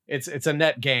a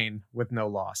net gain with no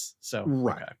loss. So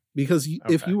right. Okay. Because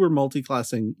if you were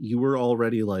multiclassing, you were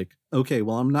already okay,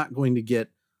 well, I'm not going to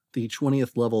get the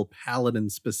 20th level paladin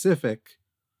specific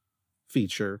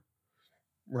feature.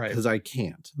 Right. Because I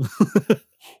can't.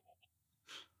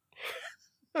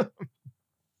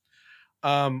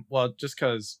 Well, just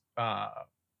because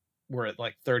we're at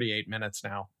 38 minutes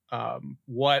now,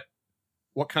 what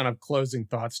kind of closing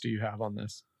thoughts do you have on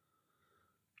this?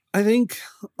 I think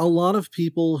a lot of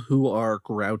people who are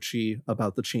grouchy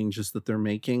about the changes that they're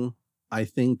making, I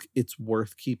think it's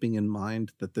worth keeping in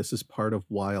mind that this is part of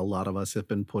why a lot of us have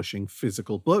been pushing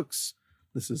physical books.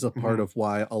 This is a part of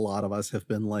why a lot of us have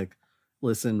been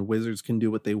listen, wizards can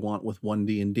do what they want with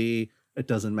 1D&D. It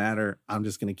doesn't matter. I'm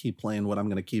just going to keep playing what I'm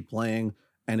going to keep playing.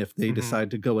 And if they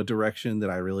decide to go a direction that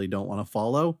I really don't want to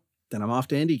follow, then I'm off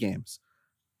to indie games.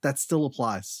 That still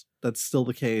applies. That's still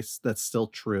the case. That's still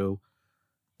true.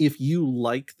 If you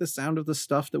like the sound of the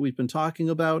stuff that we've been talking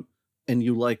about and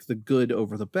you like the good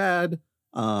over the bad,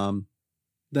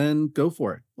 then go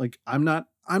for it. I'm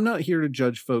not here to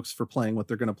judge folks for playing what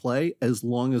they're going to play, as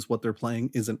long as what they're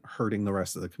playing isn't hurting the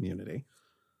rest of the community.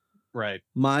 Right.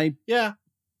 My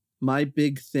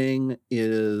big thing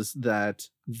is that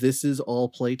this is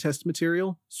all playtest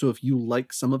material. So if you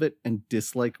like some of it and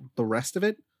dislike the rest of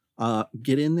it,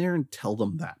 get in there and tell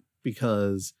them that,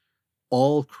 because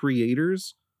all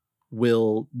creators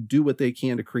will do what they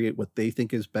can to create what they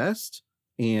think is best.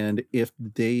 And if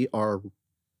they are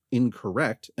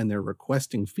incorrect and they're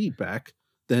requesting feedback,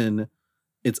 then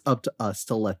it's up to us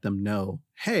to let them know,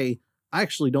 hey, I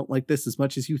actually don't like this as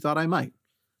much as you thought I might.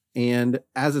 And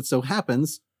as it so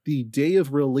happens, the day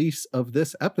of release of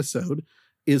this episode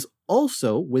is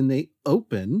also when they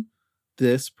open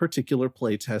this particular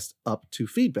playtest up to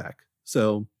feedback.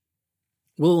 So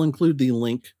we'll include the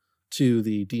link to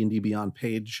the D&D Beyond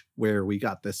page where we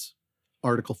got this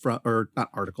article from, or not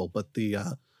article, but the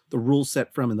rule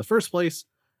set from in the first place.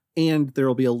 And there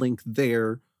will be a link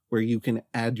there where you can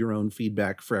add your own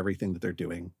feedback for everything that they're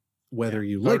doing, whether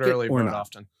you like early, it or vote not.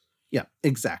 Often. Yeah,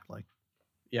 exactly.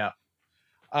 Yeah.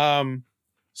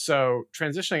 So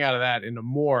transitioning out of that into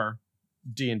more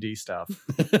D&D stuff,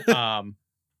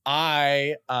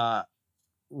 I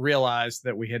realized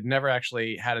that we had never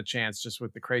actually had a chance, just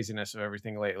with the craziness of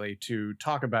everything lately, to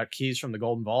talk about Keys from the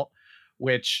Golden Vault,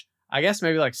 which I guess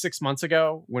maybe like 6 months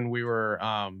ago when we were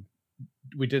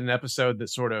we did an episode that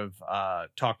sort of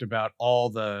talked about all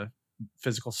the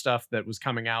physical stuff that was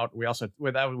coming out. We also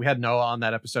we had Noah on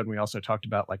that episode, and we also talked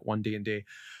about like 1D&D.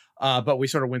 But we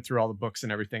sort of went through all the books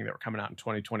and everything that were coming out in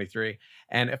 2023.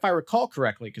 And if I recall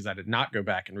correctly, because I did not go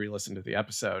back and re-listen to the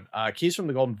episode, Keys from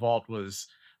the Golden Vault was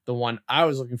the one I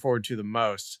was looking forward to the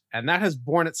most. And that has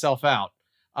borne itself out.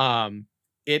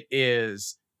 It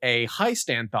is a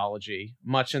heist anthology,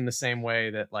 much in the same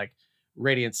way that like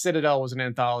Radiant Citadel was an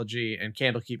anthology and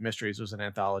Candlekeep Mysteries was an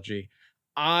anthology.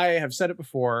 I have said it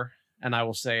before, and I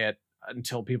will say it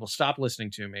until people stop listening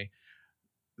to me.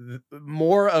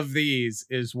 More of these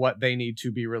is what they need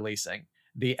to be releasing.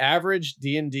 The average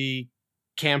D&D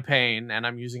campaign, and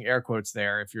I'm using air quotes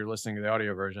there if you're listening to the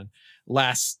audio version,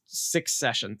 lasts 6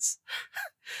 sessions.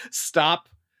 Stop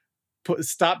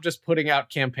just putting out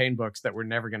campaign books that we're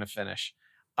never going to finish.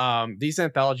 These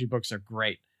anthology books are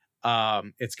great.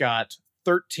 It's got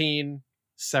 13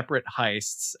 separate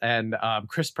heists, and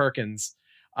Chris Perkins,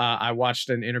 I watched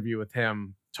an interview with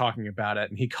him talking about it,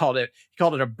 and he called it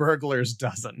a burglar's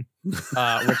dozen, which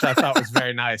I thought was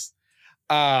very nice.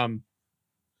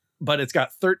 But it's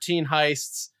got 13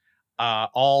 heists,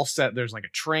 all set. There's like a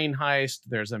train heist,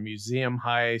 there's a museum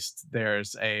heist,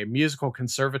 there's a musical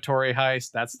conservatory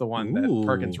heist. That's the one that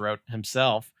Perkins wrote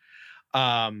himself.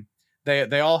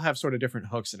 They all have sort of different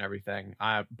hooks and everything.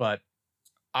 But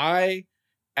as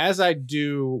I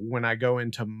do when I go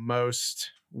into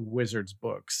most Wizards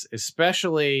books,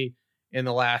 especially in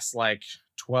the last like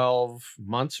 12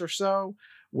 months or so,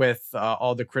 with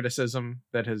all the criticism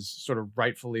that has sort of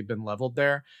rightfully been leveled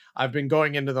there, I've been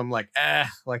going into them like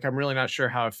I'm really not sure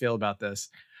how I feel about this.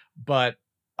 But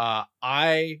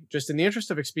I just, in the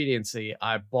interest of expediency,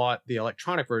 I bought the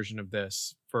electronic version of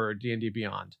this for D&D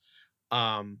Beyond.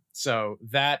 So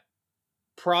that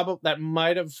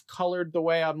might have colored the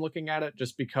way I'm looking at it,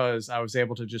 just because I was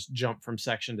able to just jump from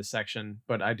section to section,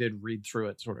 but I did read through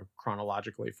it sort of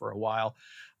chronologically for a while.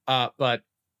 But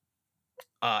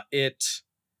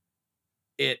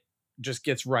it just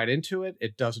gets right into it.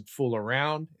 It doesn't fool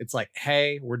around. It's like,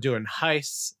 hey, we're doing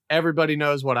heists. Everybody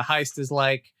knows what a heist is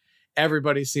like.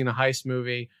 Everybody's seen a heist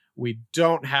movie. We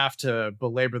don't have to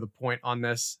belabor the point on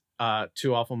this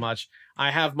too awful much.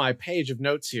 I have my page of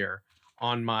notes here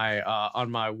on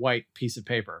my white piece of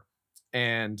paper.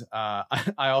 And I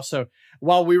also,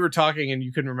 while we were talking and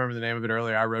you couldn't remember the name of it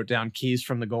earlier, I wrote down Keys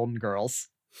from the Golden Girls,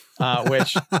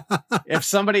 which if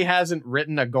somebody hasn't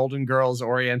written a Golden Girls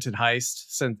oriented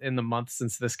heist in the month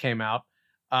since this came out,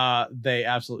 they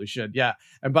absolutely should. Yeah.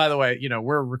 And by the way,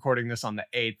 we're recording this on the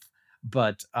 8th,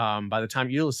 but by the time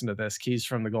you listen to this, Keys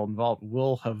from the Golden Vault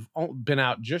will have been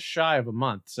out just shy of a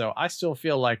month. So I still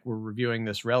feel like we're reviewing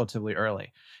this relatively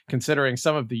early, considering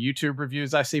some of the YouTube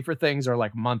reviews I see for things are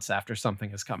like months after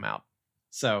something has come out.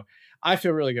 So I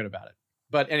feel really good about it.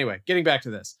 But anyway, getting back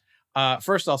to this.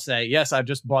 First, I'll say, yes, I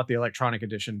just bought the electronic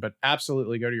edition, but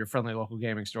absolutely go to your friendly local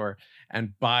gaming store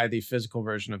and buy the physical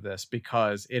version of this,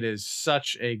 because it is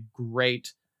such a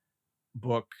great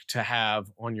book to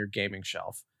have on your gaming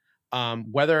shelf.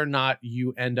 Whether or not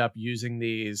you end up using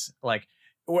these, like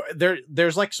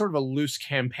there's like sort of a loose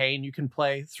campaign you can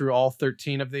play through all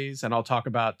 13 of these, and I'll talk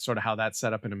about sort of how that's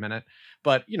set up in a minute.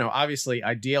 But obviously,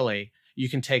 ideally, you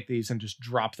can take these and just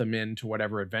drop them into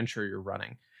whatever adventure you're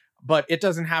running. But it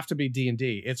doesn't have to be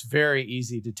D&D. It's very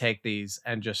easy to take these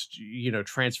and just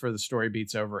transfer the story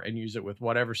beats over and use it with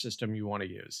whatever system you want to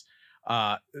use.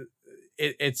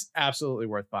 It's absolutely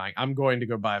worth buying. I'm going to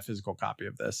go buy a physical copy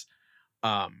of this.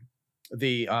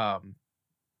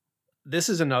 This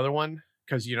is another one,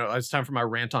 because it's time for my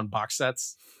rant on box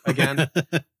sets again.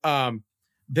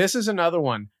 This is another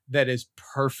one that is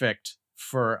perfect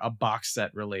for a box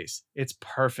set release. It's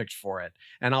perfect for it,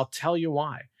 and I'll tell you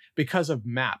why. Because of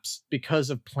maps, because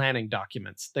of planning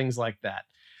documents, things like that.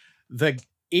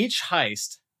 Each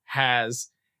heist has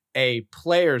a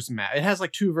player's map. It has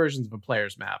like 2 versions of a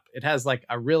player's map. It has like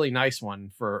a really nice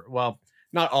one for, well,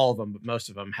 not all of them, but most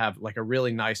of them have like a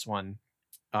really nice one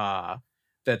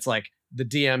that's like the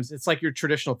DM's, it's like your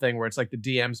traditional thing where it's like the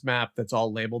DM's map that's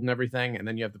all labeled and everything, and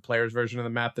then you have the player's version of the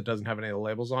map that doesn't have any of the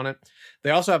labels on it. They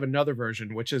also have another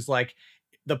version, which is like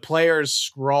the players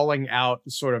scrawling out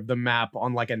sort of the map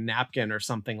on like a napkin or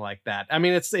something like that. I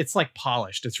mean, it's like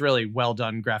polished. It's really well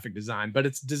done graphic design, but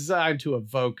it's designed to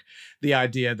evoke the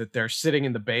idea that they're sitting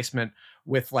in the basement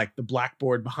with like the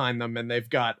blackboard behind them, and they've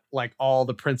got like all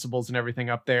the principles and everything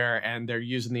up there, and they're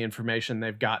using the information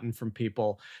they've gotten from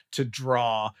people to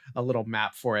draw a little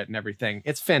map for it and everything.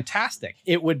 It's fantastic.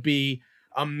 It would be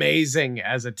amazing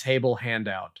as a table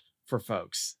handout for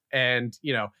folks. And,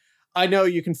 you know, I know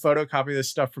you can photocopy this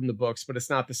stuff from the books, but it's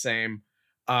not the same.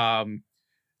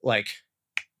 Like,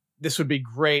 this would be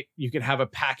great. You could have a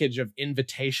package of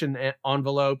invitation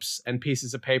envelopes and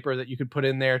pieces of paper that you could put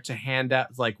in there to hand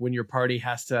out, like when your party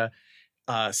has to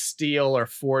steal or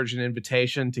forge an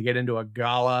invitation to get into a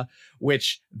gala,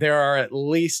 which there are at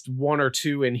least one or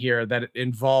two in here that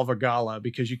involve a gala,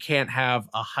 because you can't have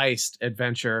a heist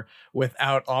adventure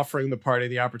without offering the party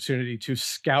the opportunity to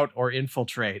scout or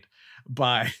infiltrate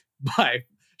by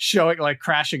showing, like,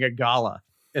 crashing a gala,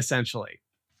 essentially.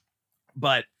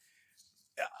 But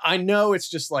I know it's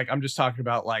just like, I'm just talking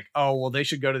about like, oh, well, they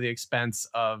should go to the expense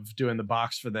of doing the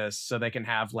box for this so they can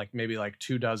have like maybe like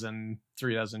 3 dozen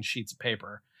sheets of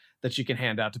paper that you can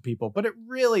hand out to people. But it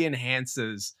really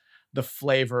enhances the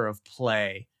flavor of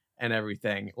play and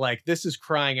everything. Like, this is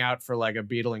crying out for like a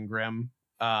Beetle and Grimm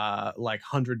like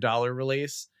 $100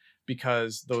 release,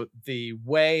 because the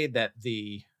way that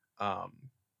the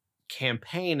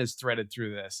campaign is threaded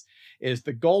through this is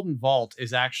the Golden Vault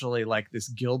is actually like this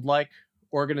guild-like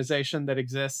organization that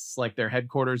exists. Like, their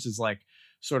headquarters is like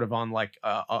sort of on like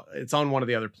it's on one of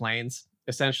the other planes,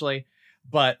 essentially,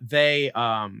 but they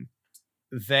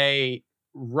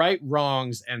right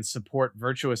wrongs and support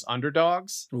virtuous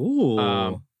underdogs.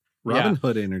 Ooh, Robin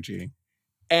Hood energy.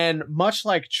 And much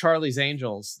like Charlie's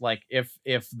Angels, like if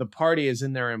the party is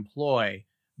in their employ,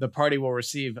 the party will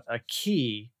receive a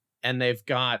key, and they've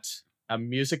got a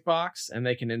music box, and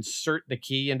they can insert the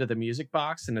key into the music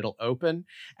box and it'll open,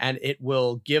 and it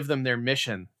will give them their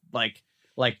mission, like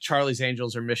Charlie's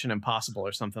Angels or Mission Impossible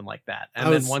or something like that.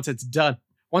 And then once it's done,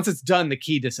 the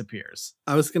key disappears.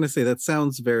 I was going to say, that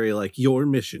sounds very like your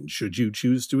mission, should you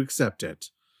choose to accept it.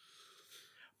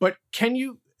 But can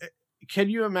you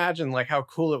imagine like how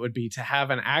cool it would be to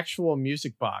have an actual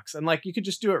music box, and like you could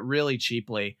just do it really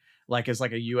cheaply, like as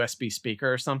like a USB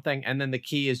speaker or something, and then the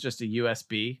key is just a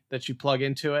USB that you plug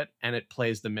into it and it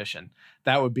plays the mission.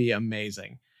 That would be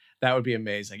amazing.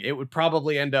 It would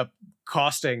probably end up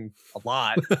costing a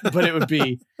lot, but it would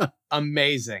be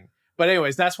amazing. But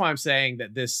anyways, that's why I'm saying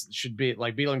that this should be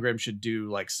like, Beetle and Grimm should do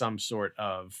like some sort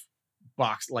of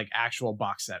box, like actual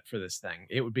box set for this thing.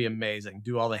 It would be amazing.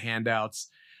 Do all the handouts,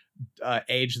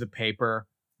 age the paper,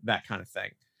 that kind of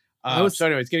thing. So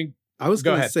anyways, I was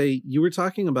going to say, you were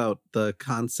talking about the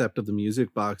concept of the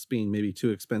music box being maybe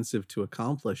too expensive to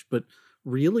accomplish, but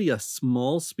really a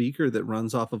small speaker that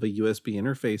runs off of a USB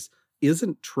interface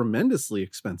isn't tremendously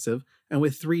expensive. And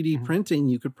with 3D printing,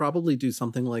 you could probably do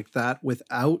something like that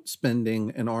without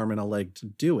spending an arm and a leg to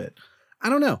do it. I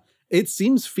don't know. It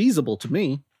seems feasible to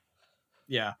me.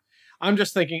 Yeah. I'm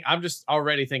just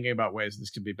already thinking about ways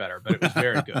this could be better, but it was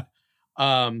very good.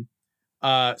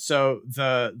 So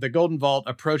the Golden Vault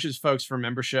approaches folks for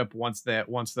membership once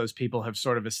those people have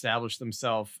sort of established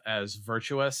themselves as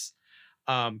virtuous.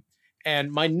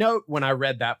 And my note when I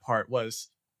read that part was,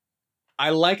 I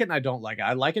like it and I don't like it.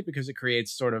 I like it because it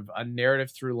creates sort of a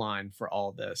narrative through line for all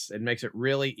of this. It makes it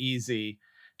really easy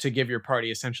to give your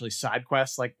party essentially side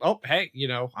quests, like, oh, hey, you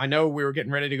know, I know we were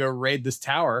getting ready to go raid this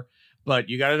tower, but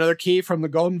you got another key from the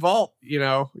Golden Vault. You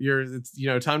know, it's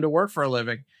time to work for a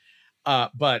living.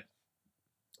 But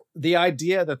the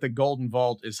idea that the Golden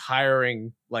Vault is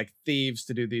hiring like thieves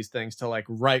to do these things, to like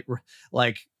right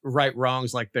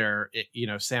wrongs, like they're, you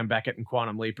know, Sam Beckett and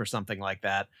Quantum Leap or something like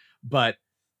that. But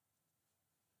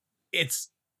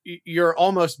you're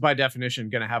almost by definition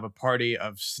going to have a party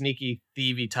of sneaky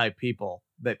thievy type people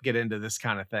that get into this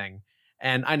kind of thing.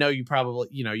 And I know you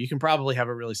can probably have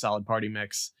a really solid party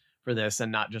mix for this and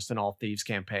not just an all thieves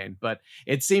campaign, but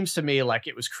it seems to me like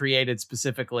it was created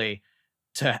specifically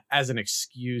as an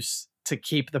excuse to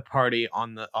keep the party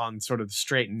on sort of the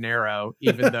straight and narrow,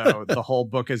 even though the whole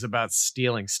book is about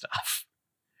stealing stuff.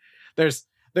 There's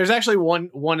actually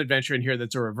one adventure in here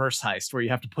that's a reverse heist where you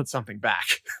have to put something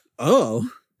back. Oh,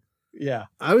 yeah.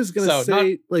 I was going to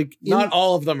say, not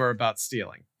all of them are about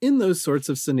stealing. In those sorts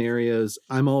of scenarios,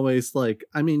 I'm always like,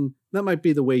 I mean, that might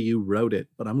be the way you wrote it,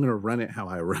 but I'm going to run it how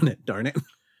I run it. Darn it.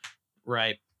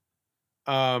 Right.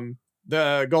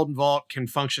 The Golden Vault can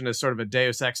function as sort of a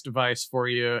Deus Ex device for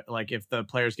you. Like if the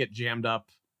players get jammed up,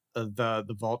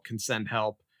 the vault can send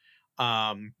help.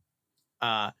 Um,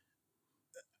 uh,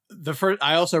 the first,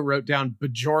 I also wrote down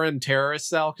Bajoran terrorist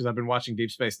cell because I've been watching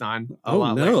Deep Space Nine a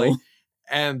lot lately.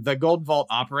 And the Golden Vault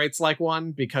operates like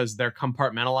one because they're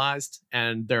compartmentalized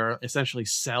and they're essentially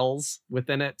cells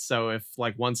within it. So if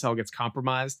like one cell gets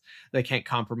compromised, they can't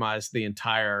compromise the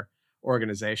entire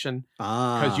organization,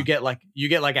 because you get like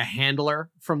a handler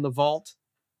from the vault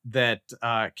that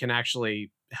can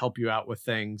actually help you out with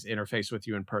things, interface with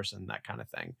you in person, that kind of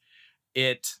thing.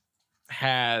 It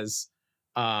has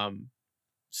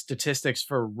statistics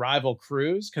for rival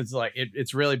crews, because like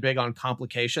it's really big on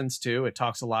complications too. It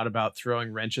talks a lot about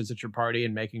throwing wrenches at your party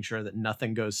and making sure that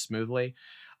nothing goes smoothly,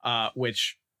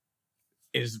 which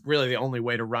is really the only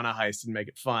way to run a heist and make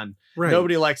it fun. Right.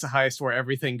 Nobody likes a heist where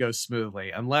everything goes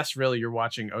smoothly, unless really you're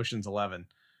watching Ocean's 11,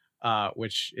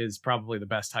 which is probably the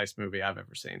best heist movie I've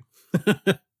ever seen.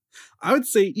 I would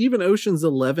say even Ocean's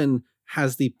 11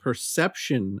 has the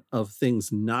perception of things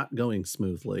not going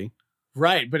smoothly.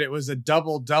 Right, but it was a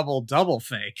double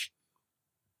fake.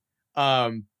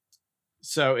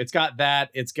 So it's got that.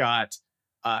 It's got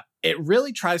it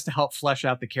really tries to help flesh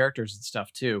out the characters and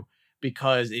stuff too,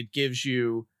 because it gives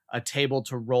you a table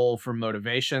to roll for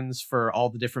motivations for all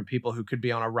the different people who could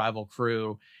be on a rival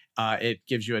crew. It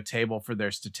gives you a table for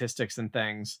their statistics and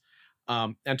things.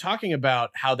 And talking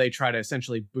about how they try to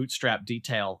essentially bootstrap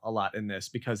detail a lot in this,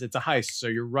 because it's a heist, so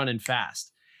you're running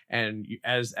fast. And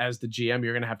as the GM,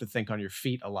 you're going to have to think on your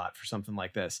feet a lot for something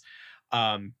like this.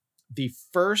 The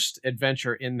first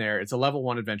adventure in there, it's a level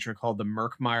 1 adventure called the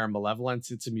Merkmeyer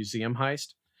Malevolence. It's a museum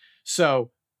heist.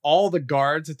 So all the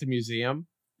guards at the museum,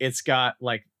 it's got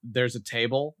like, there's a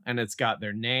table and it's got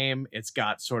their name. It's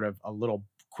got sort of a little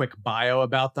quick bio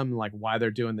about them, like why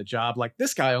they're doing the job. Like,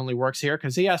 this guy only works here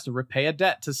because he has to repay a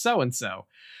debt to so-and-so.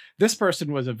 This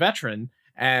person was a veteran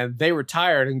and they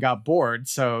retired and got bored,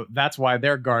 so that's why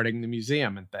they're guarding the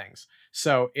museum and things.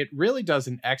 So it really does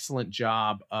an excellent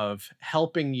job of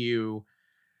helping you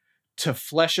to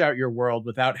flesh out your world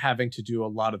without having to do a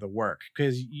lot of the work.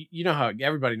 Because you know how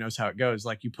everybody knows how it goes.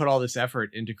 Like, you put all this effort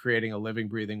into creating a living,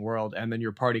 breathing world, and then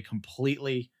your party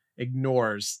completely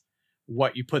ignores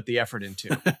what you put the effort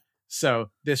into.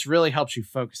 So this really helps you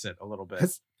focus it a little bit.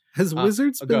 Has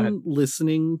Wizards been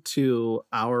listening to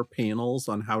our panels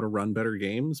on how to run better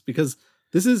games? Because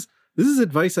this is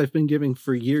advice I've been giving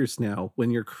for years now.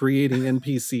 When you're creating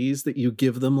NPCs, that you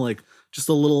give them like just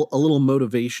a little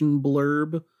motivation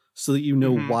blurb so that you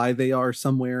know why they are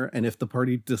somewhere. And if the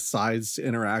party decides to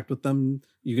interact with them,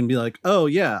 you can be like, oh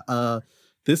yeah,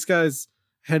 this guy's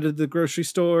headed to the grocery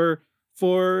store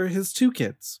for his 2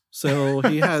 kids. So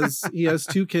he has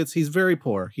 2 kids. He's very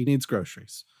poor. He needs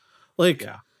groceries. Like,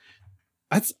 yeah.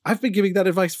 I've been giving that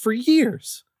advice for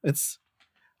years.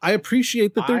 I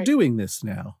appreciate that they're doing this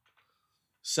now.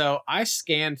 So I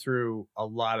scanned through a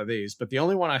lot of these, but the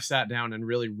only one I sat down and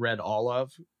really read all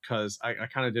of, because I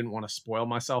kind of didn't want to spoil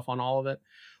myself on all of it,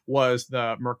 was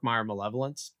the Merkmeyer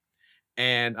Malevolence.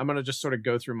 And I'm going to just sort of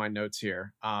go through my notes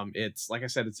here. It's, like I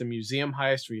said, it's a museum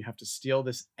heist where you have to steal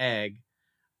this egg.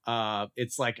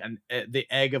 It's like the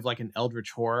egg of like an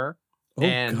eldritch horror. Oh,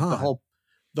 and God.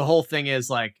 The whole thing is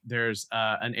like, there's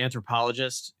an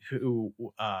anthropologist who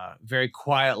very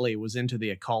quietly was into the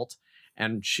occult,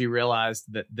 and she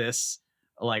realized that this,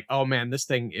 like, oh man, this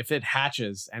thing, if it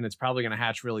hatches, and it's probably going to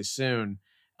hatch really soon,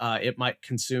 it might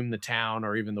consume the town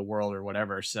or even the world or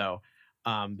whatever. So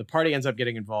the party ends up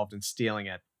getting involved in stealing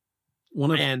it.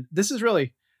 And this is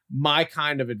really my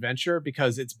kind of adventure,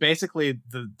 because it's basically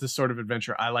the sort of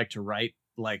adventure I like to write,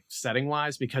 like setting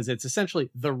wise, because it's essentially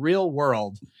the real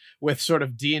world with sort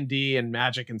of D&D and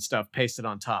magic and stuff pasted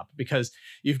on top, because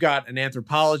you've got an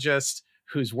anthropologist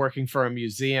who's working for a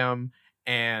museum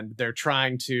and they're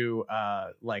trying to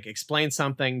like explain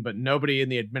something, but nobody in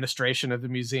the administration of the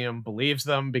museum believes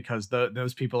them, because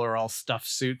those people are all stuffed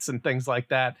suits and things like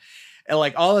that. And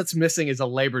like, all it's missing is a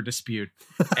labor dispute,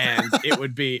 and it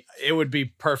would be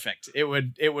perfect. It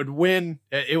would win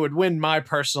my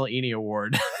personal Eni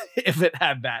award if it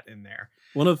had that in there.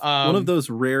 One of those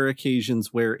rare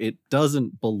occasions where it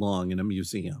doesn't belong in a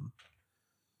museum.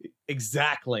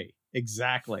 Exactly.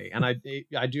 And I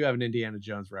do have an Indiana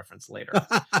Jones reference later.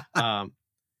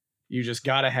 You just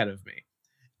got ahead of me.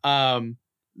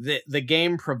 The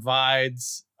game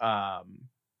provides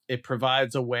it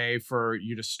provides a way for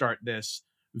you to start this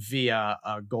via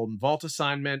a Golden Vault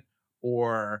assignment,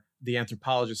 or the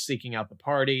anthropologist seeking out the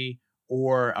party,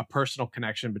 or a personal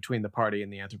connection between the party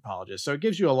and the anthropologist. So it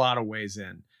gives you a lot of ways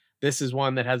in. This is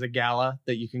one that has a gala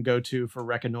that you can go to for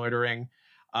reconnoitering.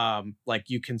 Like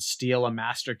you can steal a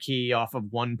master key off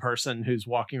of one person who's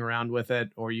walking around with it,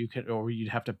 or you'd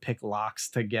have to pick locks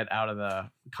to get out of the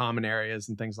common areas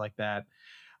and things like that.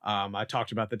 I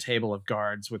talked about the table of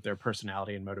guards with their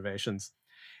personality and motivations.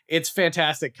 It's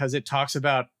fantastic because it talks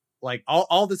about like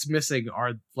all that's missing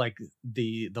are like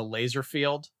the laser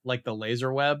field, like the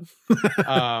laser web.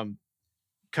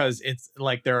 Because it's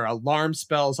like there are alarm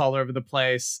spells all over the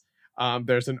place.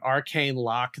 There's an arcane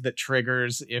lock that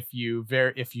triggers if you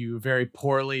very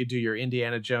poorly do your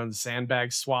Indiana Jones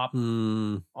sandbag swap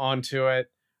onto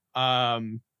it.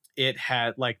 It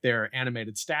had like there are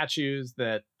animated statues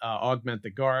that augment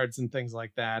the guards and things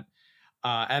like that.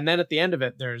 And then at the end of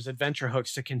it, there's adventure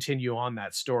hooks to continue on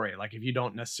that story. Like if you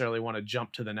don't necessarily want to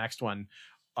jump to the next one,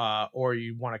 or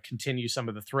you want to continue some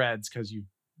of the threads because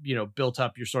you know built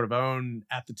up your sort of own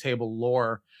at the table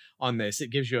lore on this, it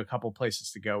gives you a couple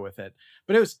places to go with it.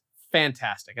 But it was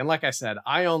fantastic. And like I said,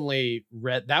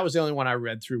 that was the only one I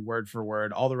read through word for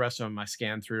word. All the rest of them I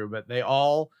scanned through, but they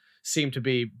all seem to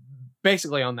be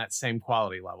basically on that same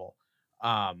quality level.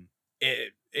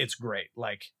 It's great.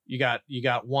 Like you got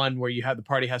one where the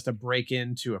party has to break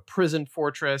into a prison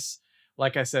fortress.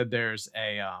 Like I said, there's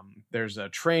a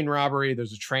train robbery.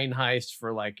 There's a train heist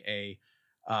for like a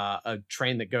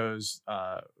train that goes,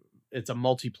 it's a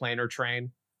multiplanar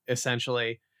train.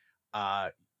 Essentially,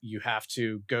 you have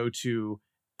to go to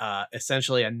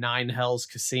essentially a Nine Hells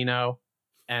casino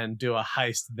and do a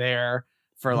heist there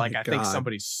for like, I think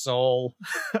somebody's soul.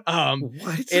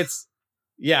 What?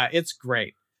 It's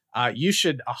great. You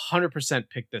should 100%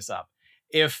 pick this up.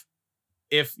 If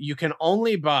you can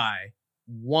only buy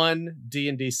one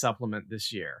D&D supplement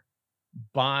this year,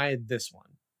 buy this one.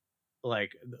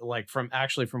 Like from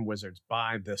Wizards,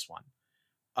 buy this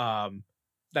one.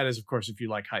 That is, of course, if you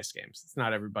like heist games. It's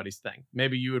not everybody's thing.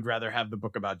 Maybe you would rather have the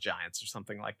book about giants or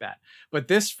something like that. But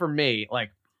this, for me,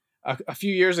 like a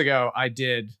few years ago, I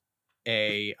did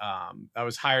I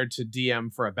was hired to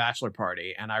DM for a bachelor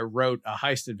party, and I wrote a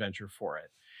heist adventure for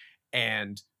it.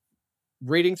 And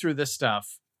reading through this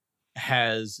stuff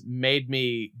has made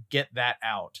me get that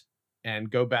out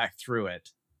and go back through it.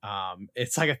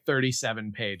 It's like a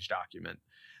 37-page document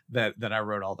that I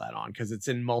wrote all that on because it's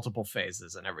in multiple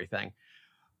phases and everything.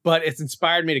 But it's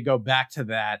inspired me to go back to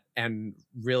that and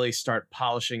really start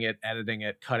polishing it, editing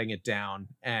it, cutting it down,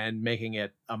 and making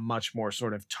it a much more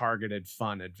sort of targeted,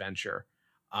 fun adventure.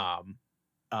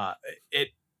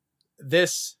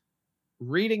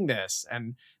 Reading this,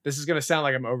 and this is going to sound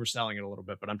like I'm overselling it a little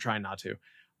bit, but I'm trying not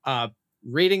to.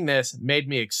 Reading this made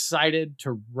me excited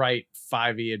to write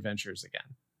 5e adventures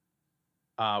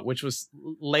again, which was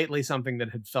lately something that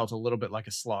had felt a little bit like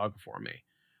a slog for me.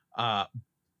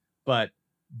 But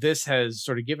this has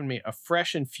sort of given me a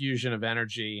fresh infusion of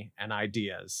energy and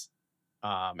ideas.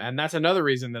 And that's another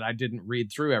reason that I didn't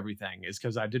read through everything, is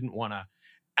because I didn't want to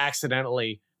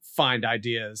accidentally find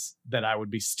ideas that I would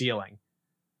be stealing.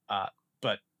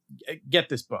 But get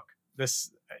this book.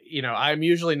 This, I'm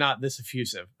usually not this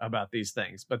effusive about these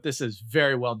things, but this is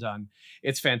very well done.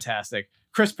 It's fantastic.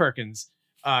 Chris Perkins,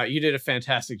 you did a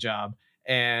fantastic job.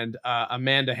 And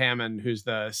Amanda Hammond, who's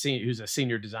a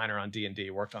senior designer on D&D,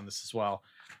 worked on this as well.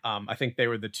 I think they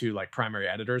were the two like primary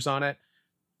editors on it.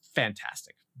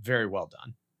 Fantastic. Very well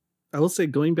done. I will say,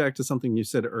 going back to something you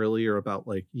said earlier about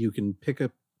like you can pick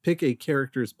a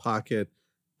character's pocket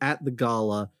at the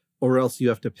gala, or else you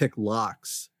have to pick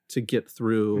locks to get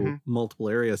through multiple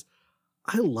areas.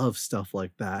 I love stuff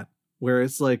like that, where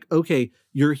it's like, okay,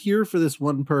 you're here for this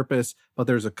one purpose, but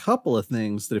there's a couple of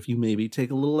things that if you maybe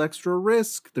take a little extra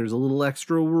risk, there's a little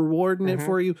extra reward in it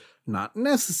for you. Not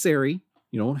necessary.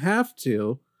 You don't have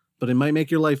to, but it might make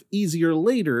your life easier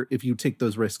later if you take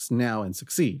those risks now and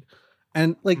succeed.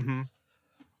 And like,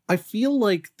 I feel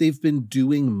like they've been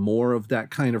doing more of that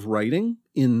kind of writing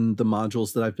in the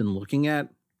modules that I've been looking at.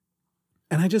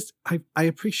 And I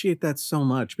appreciate that so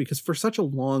much, because for such a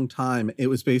long time, it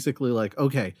was basically like,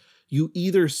 okay, you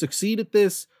either succeed at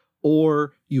this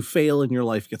or you fail and your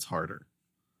life gets harder.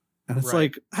 And it's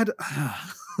like,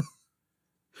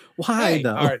 why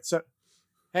though? All right. So,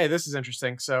 hey, this is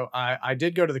interesting. So I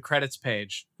did go to the credits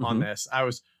page on this.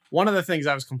 One of the things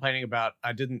I was complaining about,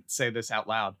 I didn't say this out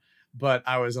loud, but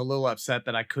I was a little upset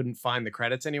that I couldn't find the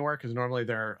credits anywhere, because normally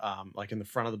they're like in the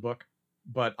front of the book.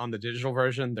 But on the digital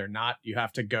version, they're not. You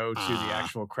have to go to the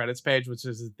actual credits page, which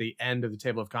is at the end of the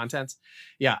table of contents.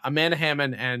 Yeah, Amanda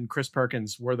Hammond and Chris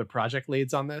Perkins were the project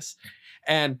leads on this.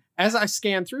 And as I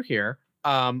scan through here,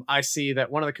 I see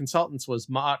that one of the consultants was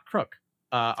Maat Crook,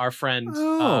 our friend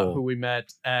who we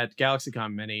met at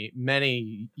GalaxyCon many,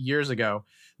 many years ago.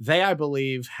 They, I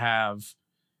believe, have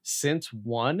since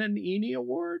won an ENI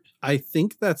award. I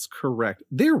think that's correct.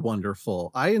 They're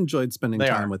wonderful. I enjoyed spending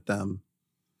time with them.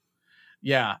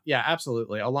 Yeah,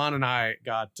 absolutely. Alon and I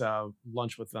got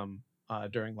lunch with them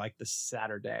during like the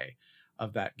Saturday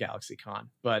of that GalaxyCon,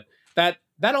 but that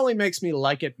only makes me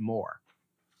like it more.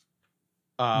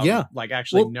 Like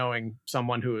actually knowing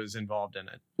someone who is involved in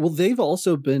it. Well, they've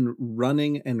also been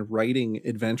running and writing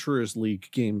Adventurers League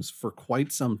games for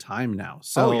quite some time now.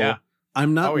 So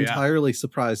I'm not entirely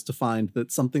surprised to find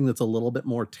that something that's a little bit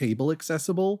more table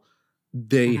accessible,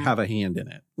 they have a hand in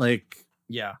it. Like,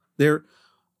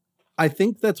 I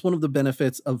think that's one of the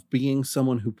benefits of being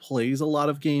someone who plays a lot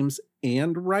of games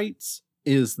and writes,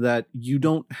 is that you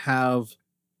don't have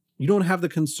the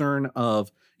concern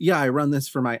of, I run this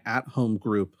for my at-home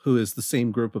group, who is the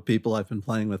same group of people I've been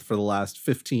playing with for the last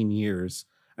 15 years.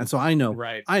 And so I know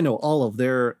all of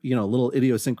their, little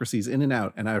idiosyncrasies in and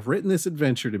out. And I've written this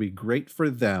adventure to be great for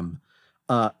them.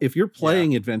 If you're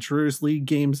playing Adventurers League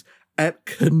games at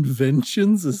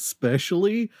conventions,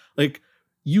 especially, like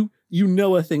you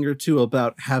know a thing or two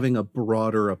about having a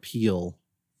broader appeal,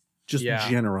 just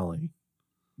generally.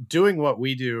 Doing what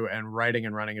we do and writing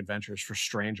and running adventures for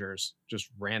strangers just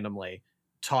randomly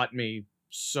taught me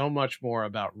so much more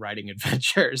about writing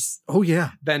adventures.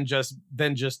 Than just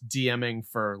DMing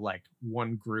for like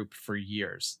one group for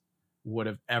years would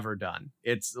have ever done.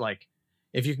 It's like,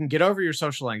 if you can get over your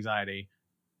social anxiety,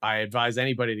 I advise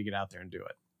anybody to get out there and do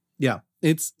it. Yeah,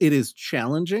 it is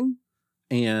challenging,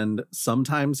 and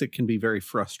sometimes it can be very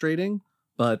frustrating,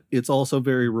 but it's also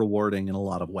very rewarding in a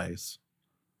lot of ways.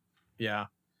 Yeah.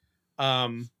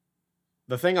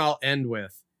 The thing I'll end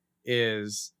with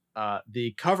is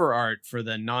the cover art for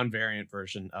the non-variant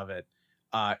version of it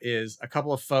is a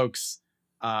couple of folks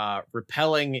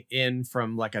rappelling in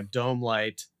from like a dome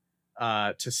light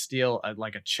to steal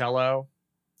like a cello.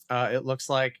 It looks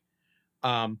like.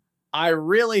 I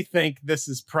really think this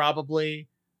is probably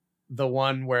the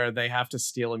one where they have to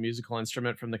steal a musical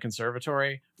instrument from the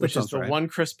conservatory, which is the one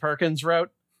Chris Perkins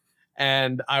wrote.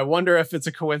 And I wonder if it's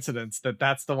a coincidence that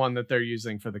that's the one that they're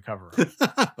using for the cover.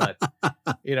 But,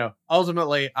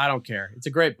 ultimately, I don't care. It's a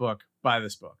great book. Buy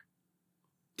this book.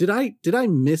 Did I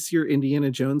miss your Indiana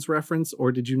Jones reference,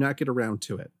 or did you not get around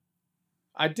to it?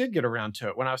 I did get around to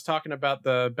it when I was talking about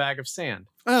the bag of sand.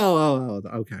 Oh,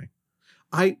 okay.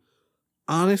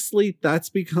 Honestly, that's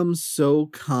become so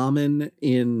common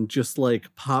in just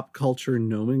like pop culture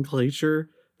nomenclature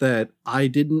that I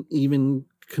didn't even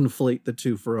conflate the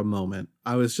two for a moment.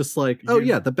 I was just like,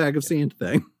 the bag of sand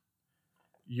thing.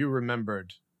 You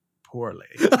remembered poorly.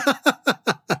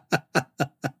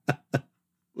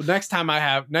 Well, next time I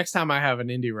have an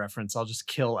indie reference, I'll just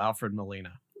kill Alfred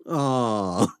Molina.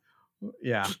 Oh.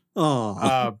 Yeah.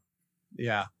 Oh.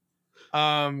 Yeah.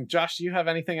 Josh, do you have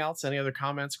anything else? Any other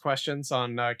comments, questions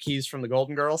on Keys from the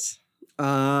Golden Girls?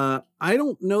 I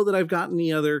don't know that I've got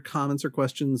any other comments or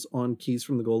questions on Keys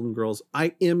from the Golden Girls.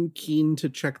 I am keen to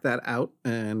check that out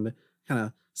and kind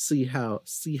of see how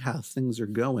things are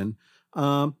going.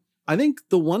 I think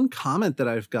the one comment that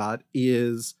I've got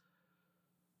is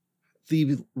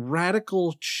the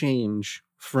radical change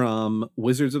from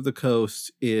Wizards of the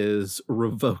Coast is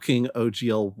revoking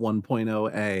OGL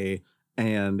 1.0A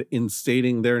and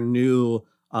instating their new,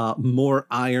 more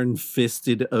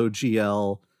iron-fisted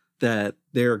OGL, that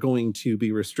they're going to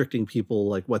be restricting people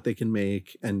like what they can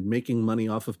make and making money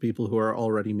off of people who are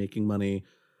already making money,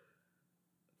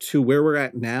 to where we're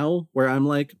at now, where I'm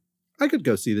like, I could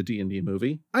go see the D&D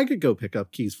movie. I could go pick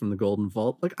up Keys from the Golden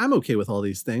Vault. Like, I'm okay with all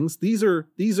these things. These are,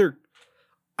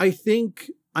 I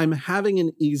think I'm having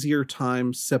an easier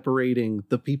time separating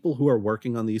the people who are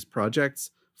working on these projects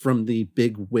from the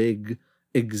big wig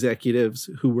executives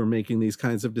who were making these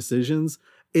kinds of decisions,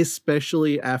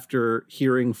 especially after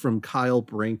hearing from Kyle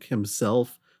Brink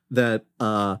himself that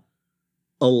a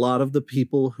lot of the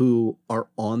people who are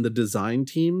on the design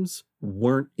teams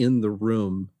weren't in the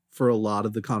room for a lot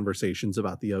of the conversations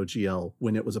about the OGL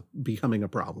when it was becoming a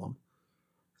problem.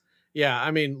 Yeah,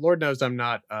 I mean, Lord knows I'm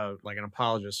not like an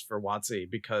apologist for WotC,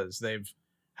 because they've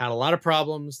had a lot of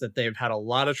problems that they've had a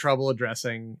lot of trouble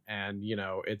addressing, and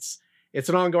it's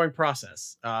an ongoing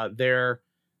process.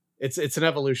 It's an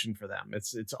evolution for them.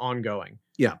 It's ongoing.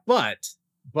 Yeah.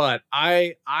 But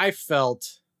I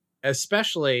felt,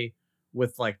 especially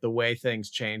with like the way things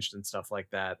changed and stuff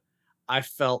like that, I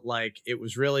felt like it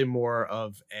was really more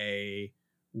of a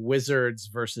Wizards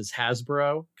versus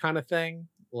Hasbro kind of thing.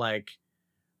 Like,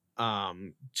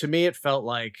 to me, it felt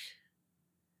like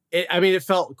it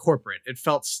felt corporate. It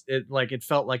felt like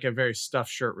a very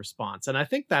stuffed shirt response. And I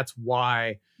think that's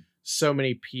why so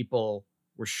many people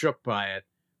were shook by it,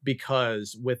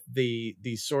 because with the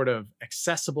sort of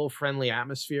accessible, friendly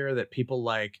atmosphere that people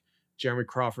like Jeremy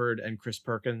Crawford and Chris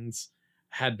Perkins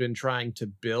had been trying to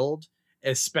build,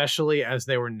 especially as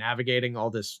they were navigating all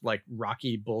this like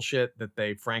rocky bullshit that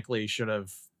they frankly should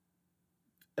have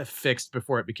fixed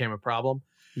before it became a problem.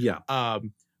 Yeah.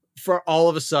 For all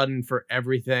of a sudden, for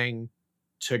everything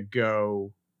to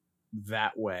go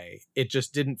that way, it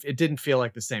didn't feel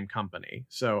like the same company.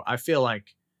 So I feel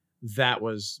like that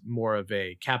was more of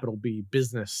a capital B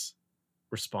business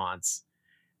response,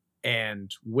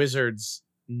 and Wizards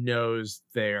knows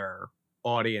their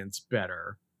audience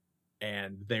better,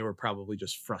 and they were probably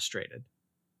just frustrated.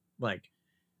 Like,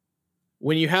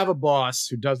 when you have a boss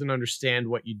who doesn't understand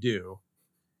what you do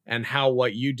and how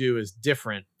what you do is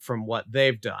different from what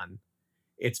they've done,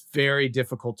 it's very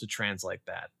difficult to translate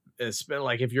that. It's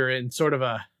like if you're in sort of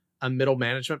a middle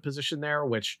management position there,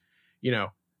 which, you know,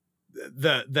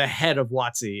 the head of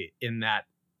WotC in that,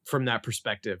 from that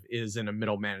perspective, is in a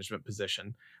middle management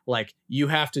position. Like, you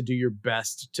have to do your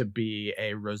best to be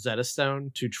a Rosetta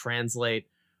Stone to translate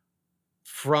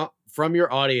from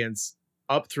your audience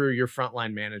up through your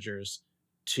frontline managers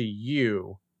to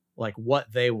you, like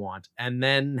what they want, and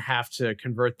then have to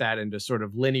convert that into sort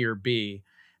of linear B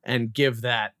and give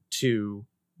that to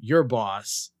your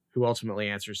boss, who ultimately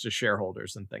answers to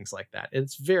shareholders and things like that.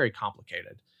 It's very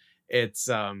complicated. It's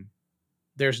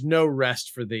there's no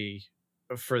rest for the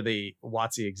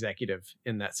WotC executive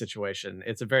in that situation.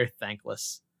 It's a very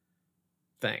thankless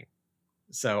thing.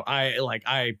 So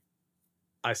I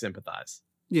sympathize.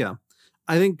 Yeah.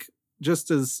 I think just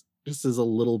as a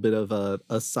little bit of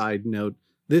a side note,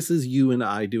 this is you and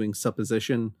I doing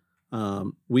supposition.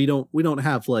 We don't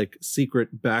have like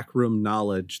secret backroom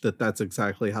knowledge that that's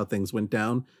exactly how things went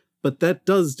down, but that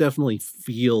does definitely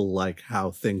feel like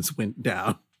how things went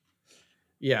down.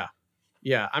 Yeah.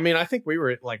 Yeah. I mean, I think we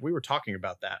were talking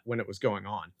about that when it was going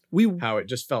on. How it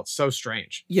just felt so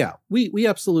strange. Yeah, we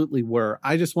absolutely were.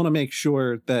 I just want to make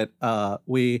sure that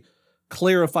we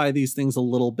clarify these things a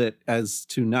little bit, as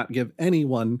to not give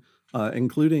anyone,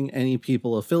 including any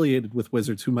people affiliated with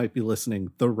Wizards who might be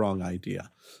listening, the wrong idea.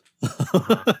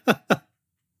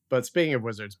 But speaking of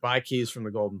Wizards, buy Keys from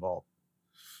the Golden Vault.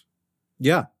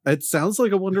 Yeah, it sounds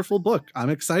like a wonderful book. I'm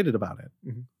excited about it.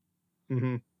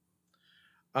 Mm-hmm.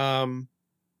 Mm-hmm.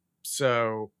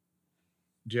 So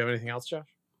do you have anything else, Josh?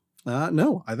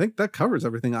 No, I think that covers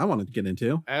everything I wanted to get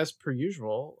into. As per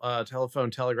usual, telephone,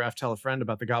 telegraph, tell a friend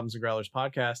about the Goblins and Growlers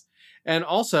podcast. And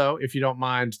also, if you don't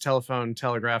mind, telephone,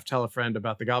 telegraph, tell a friend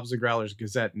about the Goblins and Growlers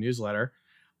Gazette newsletter.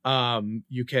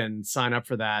 You can sign up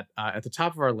for that at the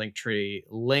top of our link tree,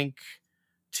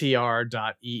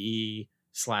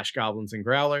 linktr.ee/Goblins and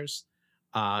Growlers.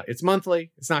 It's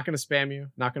monthly. It's not going to spam you,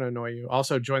 not going to annoy you.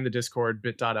 Also, join the Discord,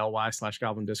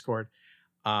 bit.ly/Goblin Discord.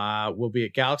 We'll be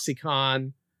at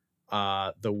GalaxyCon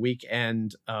the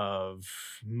weekend of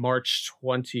March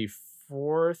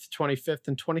 24th, 25th,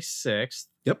 and 26th.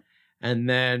 Yep. And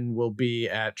then we'll be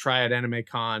at Triad Anime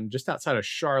Con just outside of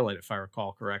Charlotte, if I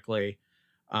recall correctly.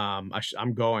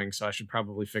 I'm going, so I should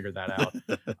probably figure that out.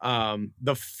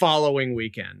 The following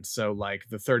weekend, so like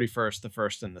the 31st, the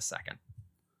 1st, and the 2nd.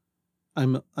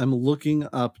 I'm looking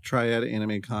up Triad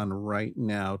Anime Con right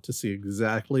now to see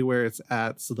exactly where it's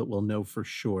at, so that we'll know for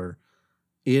sure.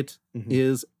 It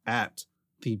is at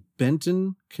the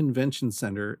Benton Convention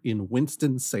Center in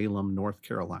Winston-Salem, North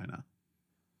Carolina.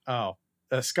 Oh,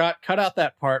 Scott, cut out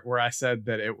that part where I said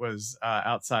that it was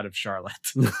outside of Charlotte.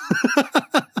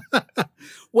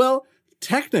 Well,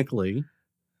 technically,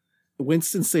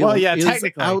 Winston-Salem is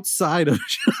outside of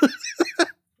Charlotte.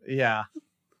 Yeah.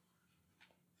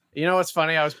 You know what's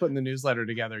funny? I was putting the newsletter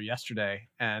together yesterday,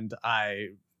 and I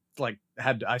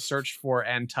searched for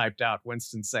and typed out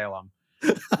Winston-Salem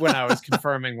when I was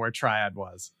confirming where Triad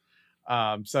was.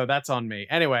 So that's on me.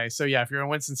 Anyway, so yeah, if you're in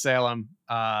Winston-Salem,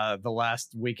 the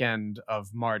last weekend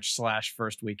of March /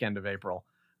 first weekend of April,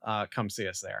 come see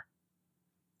us there.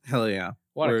 Hell yeah.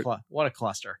 What a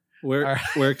cluster. We're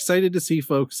excited to see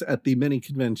folks at the many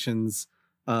conventions.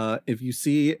 If you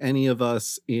see any of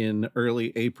us in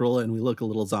early April and we look a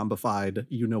little zombified,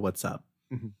 you know what's up.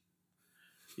 Mm-hmm.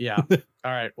 Yeah.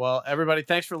 All right. Well, everybody,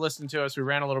 thanks for listening to us. We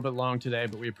ran a little bit long today,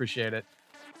 but we appreciate it.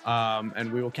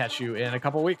 And we will catch you in a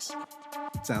couple weeks.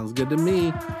 Sounds good to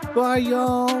me. Bye,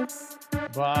 y'all.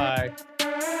 Bye.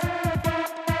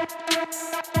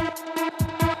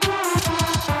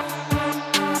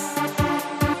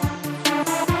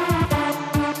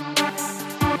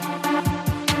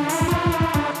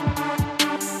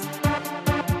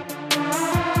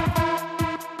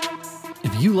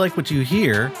 If you like what you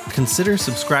hear, consider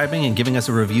subscribing and giving us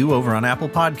a review over on Apple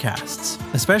Podcasts.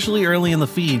 Especially early in the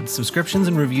feed, subscriptions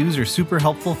and reviews are super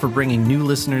helpful for bringing new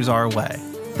listeners our way.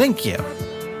 Thank you.